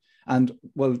matter. And,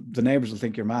 well, the neighbors will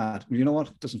think you're mad. You know what?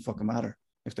 It doesn't fucking matter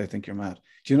if they think you're mad.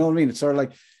 Do you know what I mean? It's sort of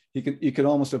like, you can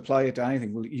almost apply it to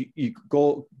anything. Well, you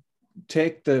go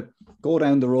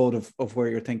down the road of where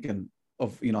you're thinking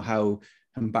of, you know, how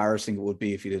embarrassing it would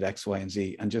be if you did X, Y, and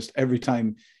Z. And just every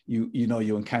time you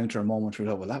encounter a moment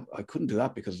where, well, I couldn't do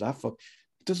that because it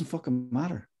doesn't fucking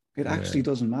matter. It actually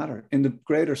doesn't matter in the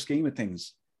greater scheme of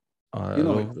things. You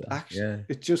know, actually,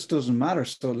 it just doesn't matter.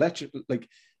 So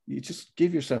You just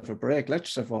give yourself a break, let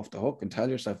yourself off the hook, and tell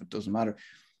yourself it doesn't matter.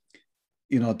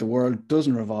 You know, the world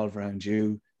doesn't revolve around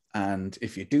you. And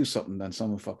if you do something, then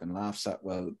someone fucking laughs at,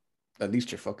 well, at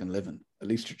least you're fucking living. At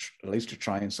least you're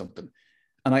trying something.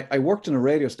 And I worked in a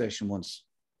radio station once,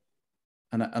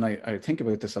 and I think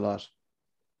about this a lot.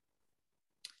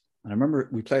 And I remember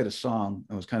we played a song.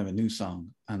 It was kind of a new song,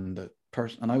 and the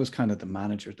person, and I was kind of the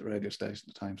manager at the radio station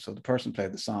at the time. So the person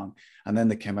played the song, and then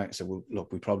they came out and said, "Well,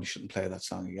 look, we probably shouldn't play that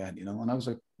song again," you know. And I was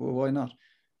like, "Well, why not?"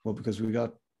 Well, because we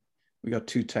got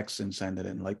 2 texts in saying they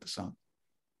didn't like the song.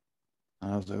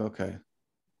 And I was like, okay.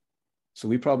 So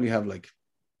we probably have like,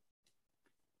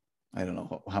 I don't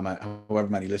know however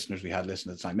many listeners we had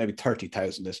listening at the time, maybe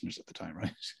 30,000 listeners at the time,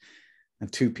 right?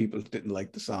 And 2 people didn't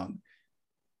like the song.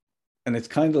 And it's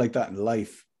kind of like that in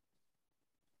life.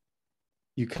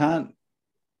 You can't,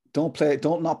 don't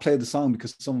not play the song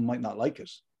because someone might not like it.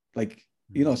 Like,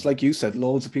 you know, it's like you said,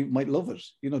 loads of people might love it.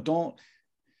 You know, don't,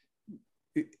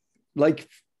 like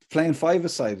playing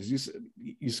 5-a-side,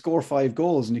 you score 5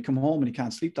 goals and you come home and you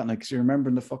can't sleep that night because you're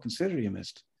remembering the fucking sitter you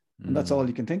missed. And that's all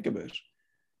you can think about.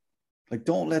 Like,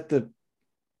 don't let the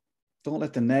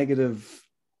negative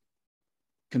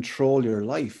control your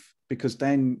life, because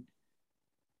then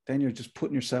you're just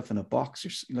putting yourself in a box.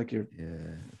 It's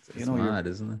you know, mad,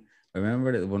 isn't it? I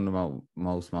remember that one of the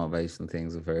most motivational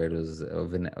things I've heard was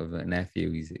of a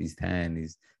nephew. He's 10.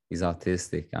 He's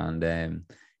autistic, and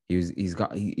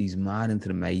he's mad into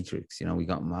the Matrix. You know, he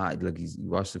got mad. Like, he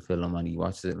watched the film and he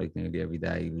watches it like nearly every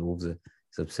day. He loves it.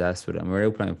 He's obsessed with it. And we were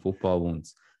out playing football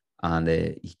once, and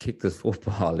he kicked his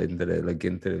football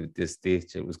into this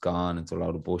ditch. It was gone into a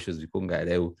lot of bushes. We couldn't get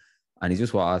it out. And he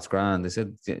just walked grand. I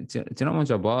said, do you not want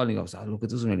your ball? And he goes, oh, look, it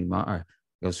doesn't really matter.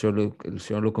 He goes, sure,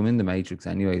 look, I'm in the Matrix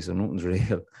anyway, so nothing's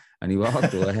real. And he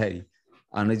walked away.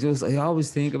 And I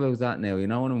always think about that now. You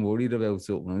know, when I'm worried about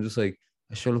something, I'm just like,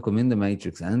 sure, look, I'm in the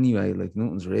Matrix anyway. Like,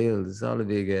 nothing's real. It's all a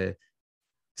big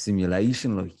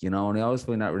simulation, like, you know. And I always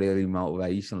find that really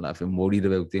motivational. If I'm worried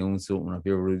about doing something, if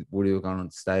you're worried about going on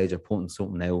stage or putting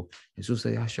something out, it's just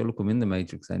like, sure, look, I'm in the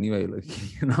Matrix anyway.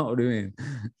 Like, you know what I mean?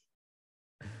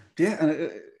 Yeah,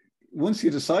 and once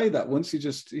you decide that, once you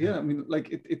just, I mean,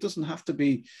 like, it doesn't have to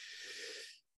be,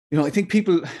 you know. I think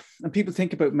people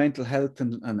think about mental health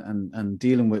and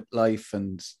dealing with life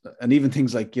and even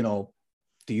things like, you know,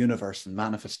 the universe and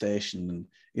manifestation, and,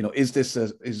 you know, is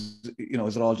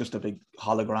it all just a big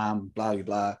hologram, blah blah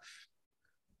blah?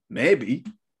 Maybe.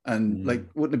 And like,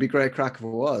 wouldn't it be great crack if it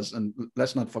was? And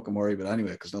let's not fucking worry about it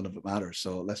anyway, because none of it matters.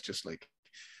 So let's just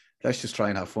try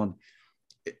and have fun.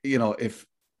 You know, if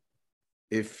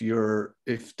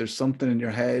there's something in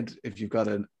your head, if you've got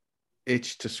an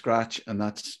itch to scratch, and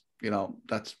that's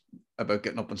about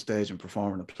getting up on stage and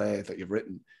performing a play that you've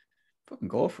written, fucking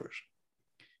go for it.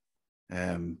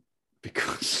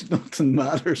 Because nothing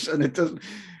matters, and it doesn't,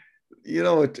 you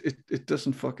know, it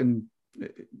doesn't fucking,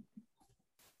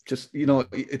 just, you know,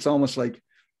 it's almost like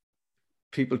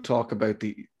people talk about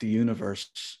the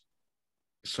universe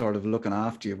sort of looking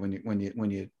after you when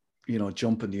you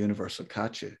jump in, the universe will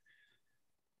catch you.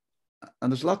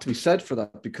 And there's a lot to be said for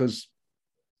that, because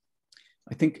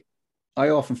I think I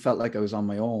often felt like I was on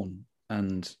my own,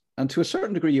 and to a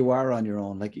certain degree you are on your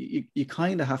own. Like, you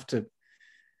kind of have to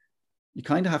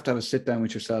have a sit down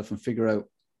with yourself and figure out,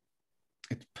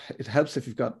 it helps if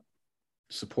you've got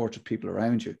supportive people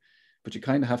around you, but you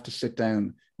kind of have to sit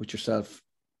down with yourself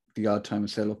the odd time and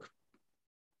say, look,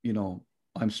 you know,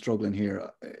 I'm struggling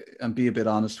here, and be a bit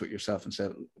honest with yourself and say,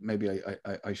 maybe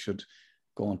I should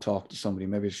go and talk to somebody.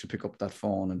 Maybe I should pick up that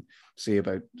phone and see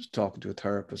about talking to a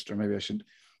therapist, or maybe I should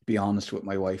be honest with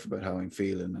my wife about how I'm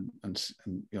feeling, and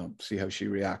you know, see how she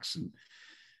reacts.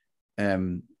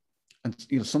 And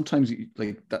you know, sometimes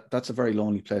like that's a very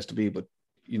lonely place to be, but,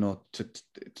 you know,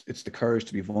 it's the courage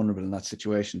to be vulnerable in that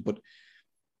situation.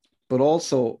 But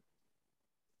also,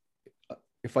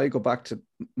 if I go back to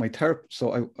my therapist,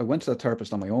 so I went to that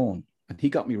therapist on my own, and he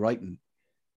got me writing.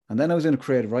 And then I was in a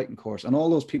creative writing course, and all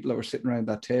those people that were sitting around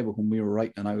that table when we were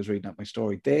writing and I was reading out my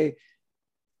story,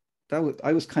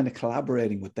 I was kind of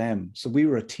collaborating with them. So we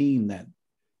were a team then.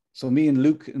 So me and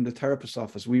Luke in the therapist's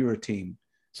office, we were a team.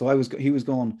 So he was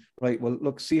going, right, well,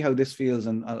 look, see how this feels,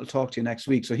 and I'll talk to you next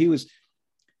week. So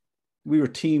we were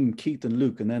team Keith and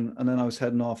Luke, and then I was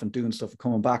heading off and doing stuff and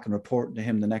coming back and reporting to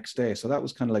him the next day. So that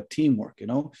was kind of like teamwork, you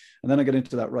know. And then I got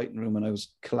into that writing room, and I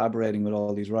was collaborating with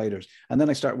all these writers. And then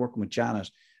I started working with Janet.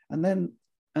 And then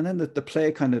the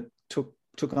play kind of took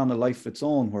on a life of its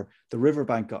own, where the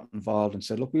Riverbank got involved and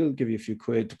said, look, we'll give you a few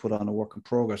quid to put on a work in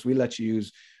progress. We'll let you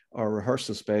use our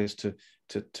rehearsal space to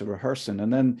rehearse in.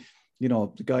 And then you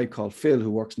know, the guy called Phil who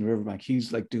works in the riverbank,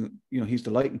 he's like doing, you know, he's the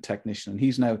lighting technician, and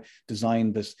he's now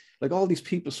designed this. Like all these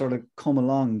people sort of come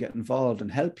along and get involved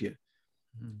and help you.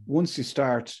 Once you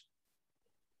start,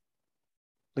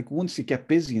 like once you get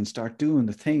busy and start doing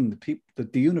the thing,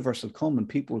 the universe will come and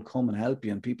people will come and help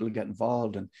you and people will get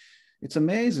involved. And it's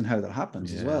amazing how that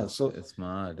happens as well. So it's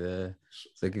mad.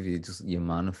 It's like if you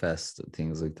manifest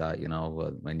things like that, you know,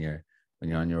 but when you're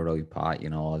on your right path,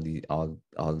 you know,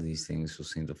 all these things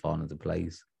just seem to fall into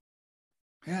place.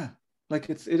 Yeah, like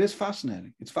it is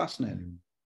fascinating. It's fascinating.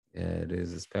 Yeah, it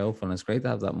is. It's powerful, and it's great to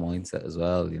have that mindset as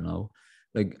well, you know.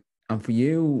 Like, and for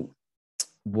you,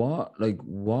 what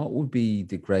would be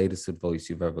the greatest advice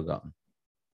you've ever gotten?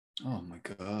 Oh my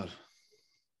God.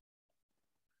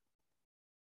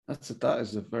 That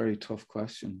is a very tough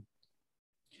question.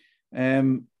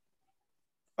 I'll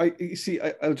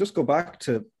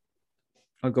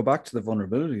go back to the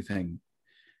vulnerability thing.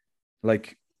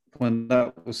 Like when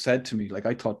that was said to me, like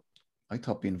I thought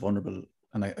being vulnerable,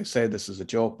 and I say this as a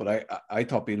joke, but I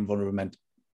thought being vulnerable meant,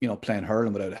 you know, playing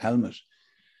hurling without a helmet.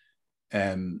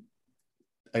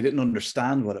 I didn't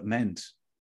understand what it meant.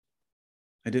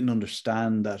 I didn't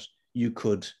understand that you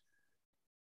could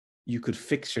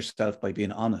fix yourself by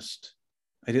being honest.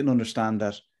 I didn't understand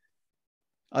that.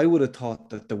 I would have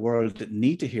thought that the world didn't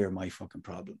need to hear my fucking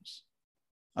problems.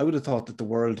 I would have thought that the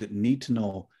world didn't need to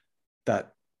know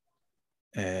that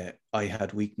I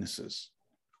had weaknesses.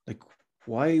 Like,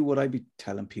 why would I be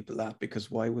telling people that?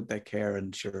 Because why would they care?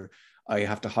 And sure, I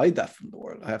have to hide that from the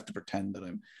world. I have to pretend that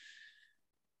I'm.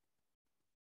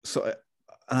 So,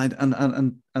 and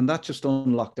that just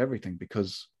unlocked everything,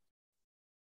 because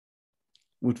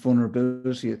with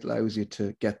vulnerability, it allows you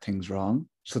to get things wrong.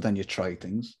 So then you try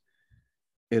things.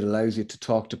 It allows you to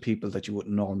talk to people that you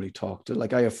wouldn't normally talk to.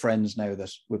 Like I have friends now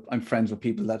I'm friends with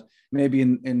people that maybe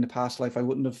in the past life I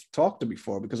wouldn't have talked to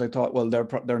before, because I thought, well,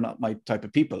 they're not my type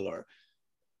of people, or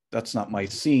that's not my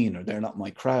scene, or they're not my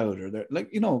crowd, or they're like,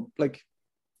 you know, like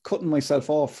cutting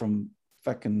myself off from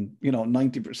fucking, you know,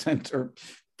 90% or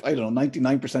I don't know,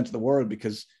 99% of the world,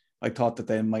 because I thought that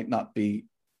they might not be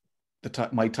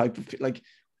my type of, like,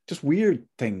 just weird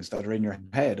things that are in your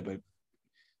head about.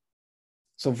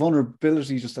 So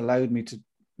vulnerability just allowed me to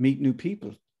meet new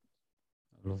people.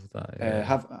 I love that. Yeah.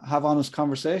 Have honest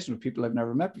conversation with people I've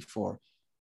never met before.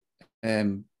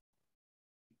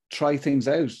 Try things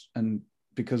out, and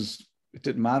because it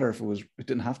didn't matter if it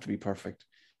didn't have to be perfect.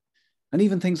 And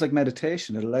even things like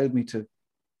meditation, it allowed me to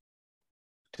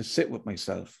sit with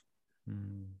myself.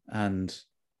 And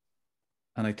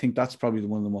I think that's probably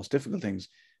one of the most difficult things.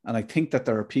 And I think that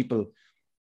there are people,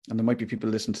 and there might be people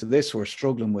listening to this, who are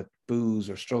struggling with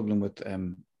booze or struggling with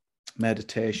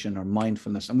meditation or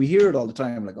mindfulness. And we hear it all the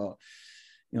time, like, oh,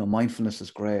 you know, mindfulness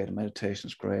is great and meditation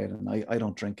is great, and I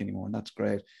don't drink anymore, and that's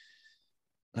great.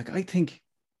 Like, I think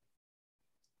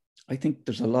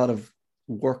there's a lot of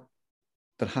work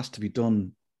that has to be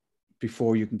done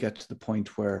before you can get to the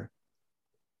point where,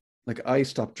 like, I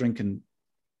stopped drinking.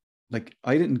 Like,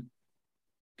 I didn't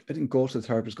go to the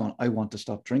therapist going, I want to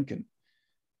stop drinking.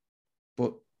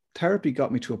 But therapy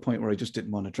got me to a point where I just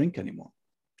didn't want to drink anymore.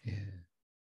 Yeah.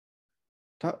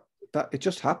 That it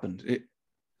just happened. There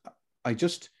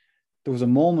was a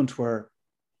moment where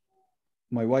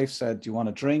my wife said, do you want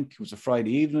to drink? It was a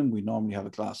Friday evening. We normally have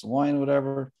a glass of wine or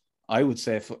whatever. I would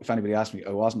say, if anybody asked me,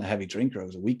 I wasn't a heavy drinker. I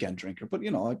was a weekend drinker. But, you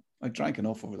know, I drank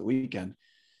enough over the weekend.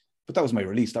 But that was my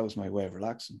release. That was my way of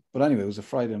relaxing. But anyway, it was a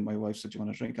Friday and my wife said, do you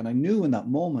want to drink? And I knew in that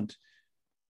moment,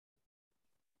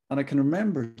 and I can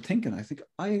remember thinking,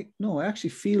 I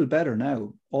actually feel better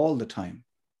now all the time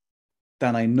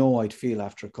than I know I'd feel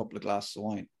after a couple of glasses of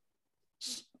wine.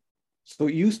 So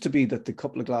it used to be that the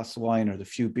couple of glasses of wine or the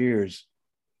few beers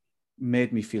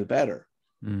made me feel better.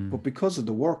 But because of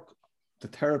the work, the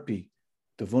therapy,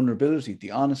 the vulnerability,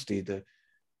 the honesty, the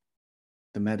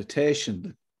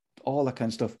meditation, all that kind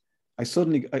of stuff, I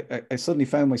suddenly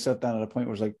found myself down at a point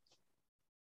where I was like,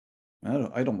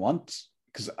 I don't want,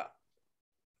 because,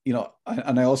 you know,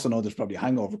 and I also know there's probably a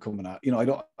hangover coming out. You know, I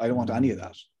don't want any of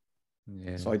that.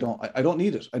 Yeah. So I don't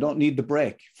need it. I don't need the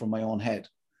break from my own head.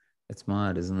 It's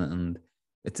mad, isn't it? And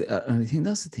and I think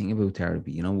that's the thing about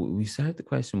therapy. You know, we start the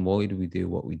question, why do we do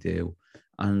what we do?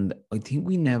 And I think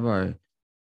we never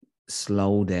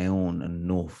slow down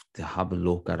enough to have a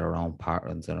look at our own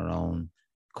patterns and our own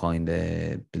kind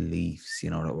of beliefs, you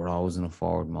know, that we're always in a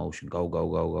forward motion, go, go,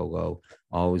 go, go, go,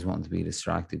 always wanting to be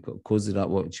distracted. But because of that,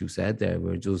 what you said there,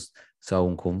 we're just so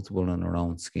uncomfortable in our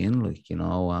own skin, like, you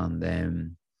know. And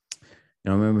you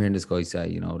know, I remember hearing this guy say,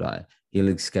 you know, that he'll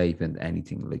escape into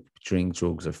anything, like drink,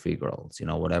 drugs, or figure outs, you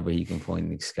know, whatever he can find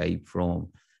an escape from.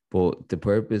 But the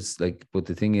purpose, like, but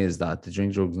the thing is that the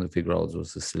drink drugs and the figureheads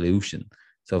was the solution.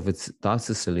 So if that's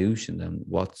the solution, then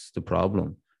what's the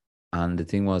problem? And the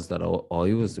thing was that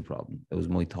I was the problem. It was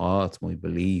my thoughts, my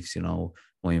beliefs,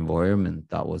 my environment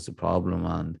that was the problem.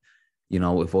 And,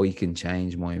 if I can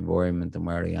change my environment and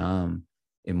where I am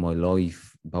in my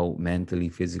life, both mentally,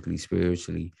 physically,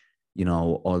 spiritually,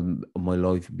 all my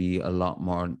life be a lot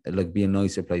more, like, be a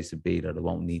nicer place to be that I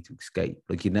won't need to escape.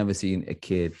 Like, you'd never seen a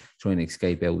kid trying to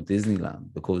escape out of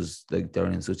Disneyland because, like, they're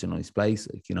in such a nice place,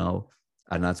 like,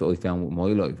 and that's what I found with my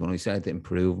life. When I started to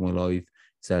improve my life,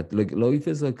 said, like, life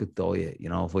is like a diet,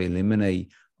 if I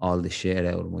eliminate all the shit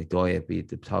out of my diet, be it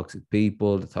the toxic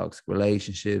people, the toxic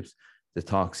relationships, the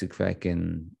toxic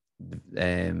fucking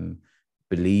um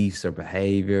beliefs or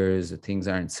behaviors, or things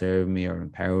aren't serving me or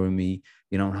empowering me,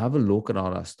 and have a look at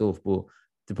all that stuff. But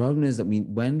the problem is that,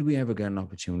 when do we ever get an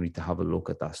opportunity to have a look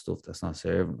at that stuff that's not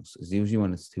serving us? It's usually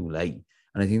when it's too late.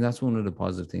 And I think that's one of the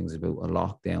positive things about a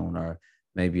lockdown, or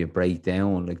maybe a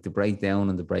breakdown. Like, the breakdown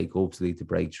and the breakups lead to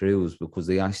breakthroughs, because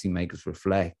they actually make us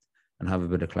reflect and have a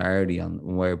bit of clarity on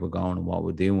where we're going and what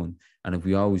we're doing. And if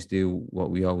we always do what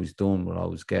we always done, we'll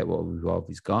always get what we've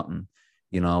always gotten.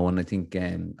 And I think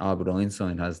Albert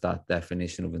Einstein has that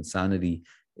definition of insanity,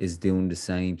 is doing the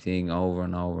same thing over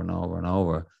and over and over and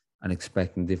over and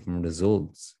expecting different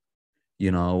results,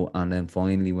 and then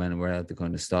finally, when we're able to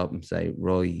kind of stop and say,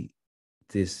 right,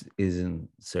 this isn't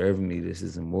serving me, this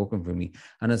isn't working for me.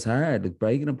 And it's hard, like,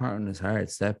 breaking apart is hard,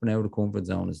 stepping out of the comfort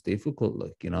zone is difficult,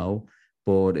 like,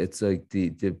 but it's like the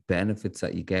benefits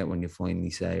that you get when you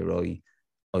finally say, right,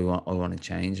 I want to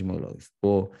change my life.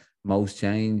 But most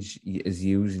change is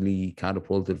usually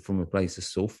catapulted from a place of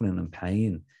suffering and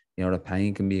pain. That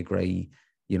pain can be a great,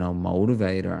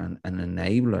 motivator and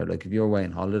enabler. Like, if you're away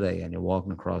on holiday and you're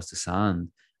walking across the sand,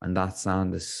 and that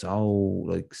sand is so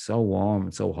warm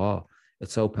and so hot,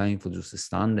 it's so painful just to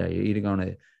stand there. You're either going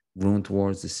to run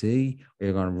towards the sea, or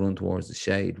you're going to run towards the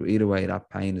shade. But either way, that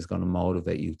pain is going to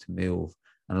motivate you to move.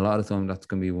 And a lot of time, that's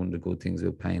going to be one of the good things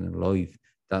about pain in life.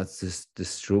 That's just the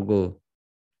struggle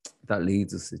that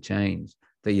leads us to change.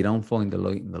 That you don't find the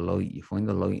light in the light, you find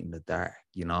the light in the dark,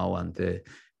 and to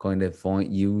kind of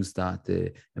use that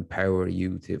to empower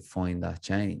you to find that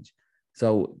change.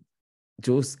 So,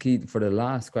 just Keith, for the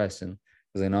last question,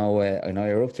 because I know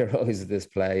you're up to your eyes at this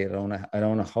play. I don't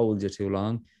want to hold you too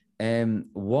long.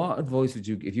 What advice would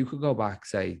you, if you could go back,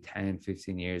 say 10,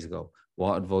 15 years ago,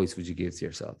 what advice would you give to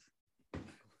yourself?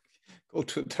 Go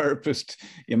to a therapist,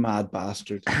 you mad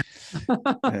bastard.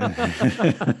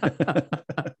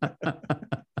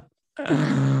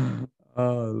 Oh,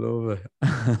 I love it.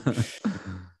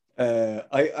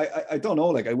 I don't know.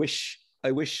 Like, I wish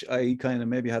I kind of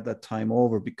maybe had that time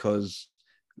over, because,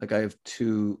 like, I have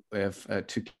two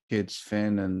kids,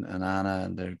 Finn and Anna,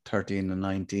 and they're 13 and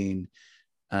 19.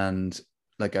 And,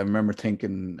 like, I remember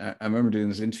doing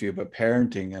this interview about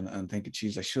parenting and thinking,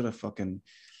 geez,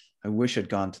 I wish I'd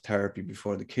gone to therapy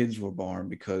before the kids were born,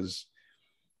 because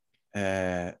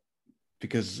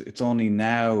it's only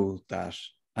now that,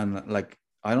 and, like,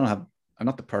 I'm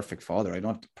not the perfect father. I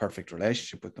don't have the perfect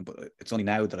relationship with them, but it's only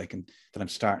now that I'm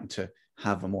starting to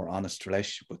have a more honest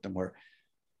relationship with them,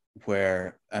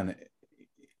 where I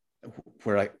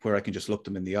can just look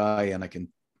them in the eye, and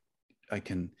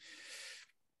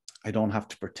I don't have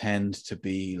to pretend to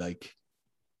be like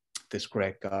this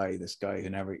great guy, this guy who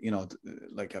never,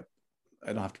 like, I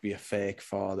don't have to be a fake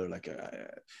father. Like,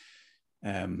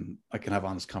 I can have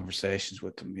honest conversations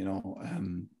with them.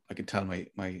 I can tell my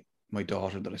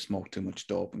daughter that I smoked too much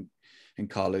dope in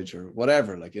college or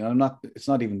whatever. Like, it's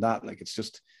not even that. Like, it's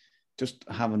just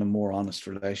having a more honest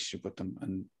relationship with them,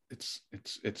 and it's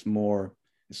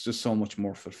just so much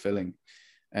more fulfilling.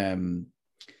 And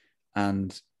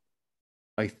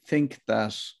I think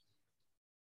that,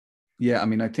 yeah, I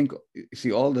mean, I think, you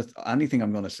see, anything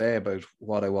I'm going to say about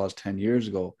what I was 10 years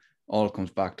ago all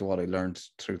comes back to what I learned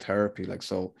through therapy. Like,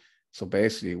 so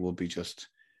basically it will be just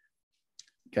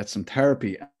get some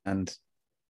therapy, and,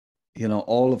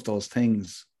 all of those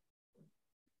things.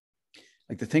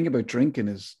 Like, the thing about drinking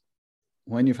is,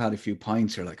 when you've had a few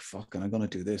pints, you're like, fuck, and I'm going to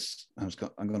do this. I'm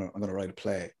going to write a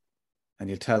play. And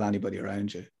you tell anybody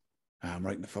around you, I'm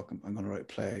going to write a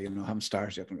play, I haven't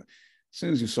started yet. As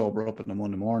soon as you sober up in the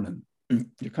Monday morning,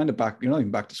 you're kind of back, you're not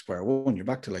even back to square one. You're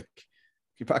back to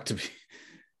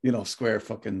square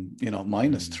fucking,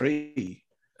 -3.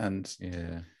 And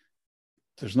yeah,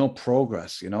 there's no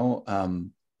progress, and I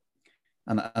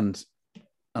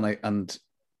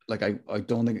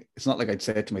don't think, it's not like I'd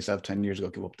say it to myself 10 years ago,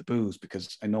 give up the booze,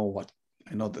 because I know that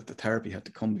the therapy had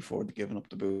to come before the giving up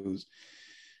the booze.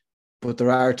 But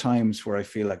there are times where I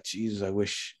feel like, Jesus, I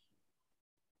wish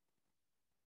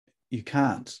you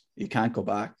can't go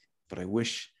back. But I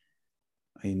wish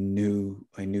I knew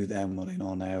then what I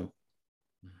know now.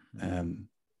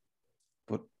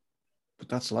 But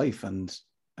that's life, and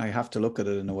I have to look at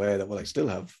it in a way that, well, I still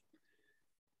have,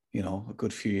 you know, a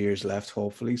good few years left,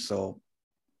 hopefully. So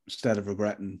instead of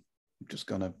regretting, I'm just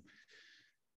gonna,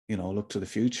 you know, look to the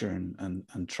future and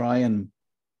try and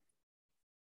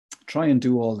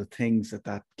do all the things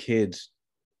that kid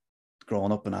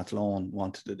growing up in Athlone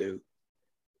wanted to do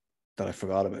that I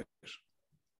forgot about.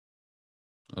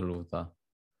 I love that.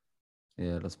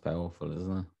 Yeah, that's powerful,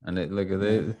 isn't it? And it like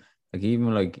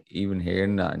even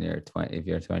hearing that in your 20, if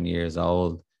you're 20 years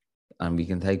old, and we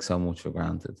can take so much for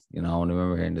granted, you know. And I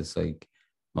remember hearing this like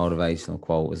motivational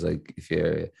quote was like, if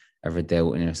you're ever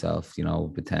doubting yourself, you know,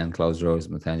 pretend, close your eyes,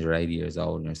 pretend you're 80 years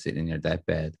old and you're sitting in your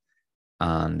deathbed,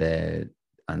 and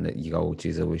you go,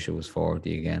 geez, I wish I was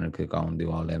 40 again. I could go and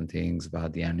do all them things,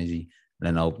 about the energy. And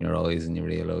then open your eyes and you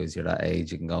realize you're that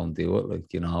age, you can go and do it,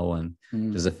 like, you know. And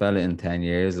there's a fella in 10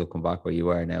 years looking back where you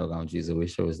are now going, geez, I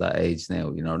wish I was that age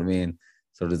now, you know what I mean?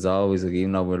 So there's always, like,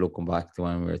 even though we're looking back to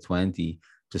when we were 20,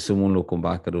 there's someone looking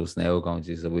back at us now going,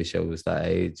 geez, I wish I was that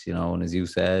age, you know. And as you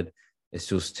said, it's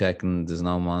just checking there's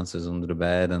no monsters under the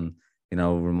bed, and, you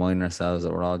know, reminding ourselves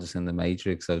that we're all just in the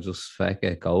matrix. So just feck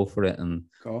it, go for it. And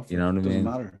go for you know it. what I Doesn't mean?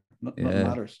 matter. Nothing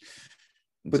matters.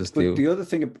 Just But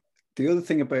the other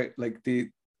thing about, like,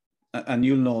 and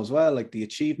you'll know as well, like, the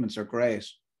achievements are great,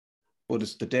 but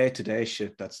it's the day-to-day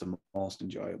shit that's the most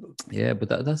enjoyable. Yeah, but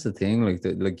that's the thing.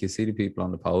 Like you see the people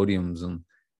on the podiums, and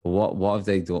what have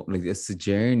they done? Like, it's the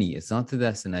journey. It's not the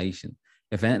destination.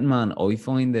 If anything, man, I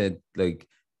find that, like,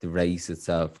 the race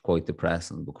itself quite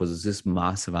depressing, because it's this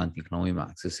massive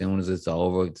anticlimax. As soon as it's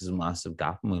over, there's a massive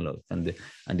gap in my life, and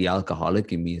the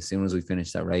alcoholic in me. As soon as we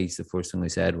finished that race, the first thing I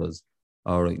said was,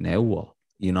 "All right, now what?"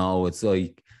 You know, it's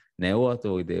like, now what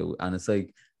do I do? And it's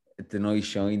like the nice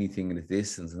shiny thing in the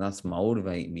distance, and that's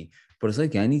motivating me. But it's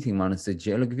like anything, man. It's a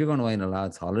journey. Like, if you're going away on a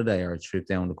lad's holiday or a trip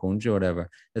down the country or whatever,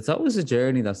 it's always a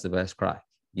journey that's the best crack.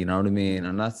 You know what I mean?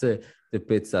 And that's the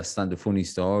bits that stand the funny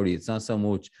story. It's not so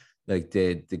much like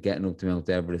the getting up to Mount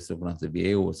Everest, looking at the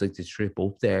view. It's like the trip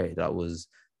up there that was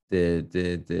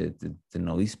the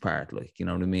nice part. Like, you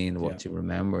know what I mean? What you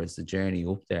remember is the journey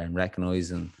up there, and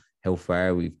recognizing how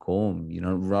far we've come, you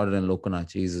know, rather than looking at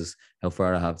Jesus, how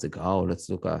far I have to go. Let's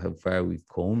look at how far we've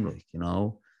come, like, you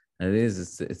know. And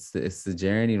it's the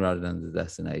journey rather than the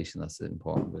destination. That's the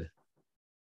important bit.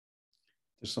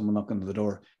 There's someone knocking at the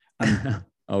door. And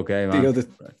okay, man.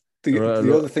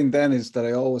 The other thing then is that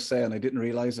I always say, and I didn't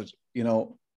realize it, you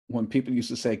know, when people used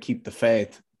to say keep the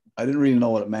faith, I didn't really know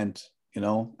what it meant, you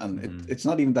know. And it's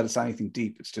not even that it's anything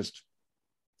deep. It's just,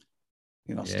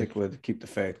 you know, stick with it, keep the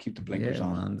faith, keep the blinkers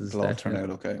on. Man, it'll all turn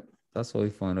out okay. That's what I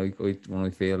find. When I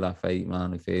feel that faith,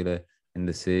 man, I feel it in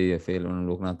the sea. I feel it when I'm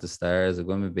looking at the stars.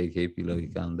 I'm a big hippie,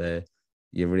 like, and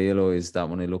you realize that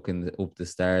when I look up the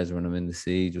stars when I'm in the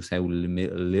sea, just how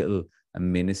little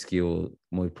and minuscule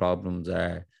my problems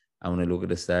are. And when I look at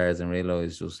the stars and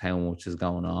realize just how much is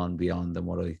going on beyond them,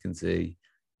 what I can see,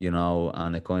 you know,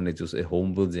 and it kind of just, it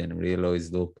humbles you and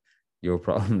realize, look, your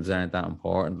problems aren't that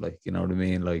important. Like, you know what I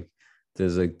mean? Like,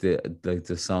 there's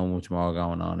there's so much more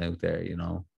going on out there, you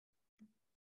know.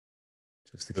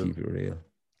 Just to keep it real.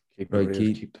 Keep it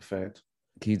real, keep the faith.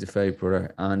 Keep the faith,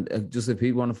 brother. And just if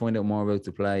people want to find out more about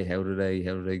the play, how do they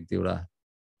do that?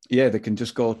 Yeah, they can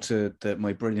just go to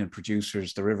my brilliant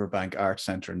producers, the Riverbank Art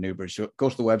Centre in Newbridge. Go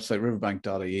to the website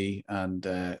riverbank.ie, and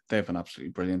they have an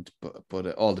absolutely brilliant.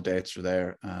 But all the dates are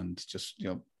there, and just, you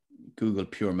know, Google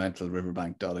Pure Mental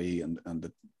Riverbank.ie,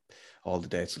 and all the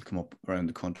dates will come up around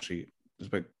the country. There's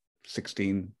about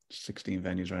 16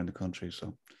 venues around the country,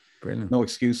 so brilliant. No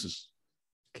excuses.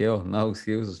 Cool, no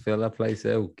excuses. Fill that place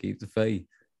out. Keep the faith.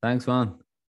 Thanks, man.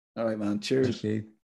 All right, man. Cheers.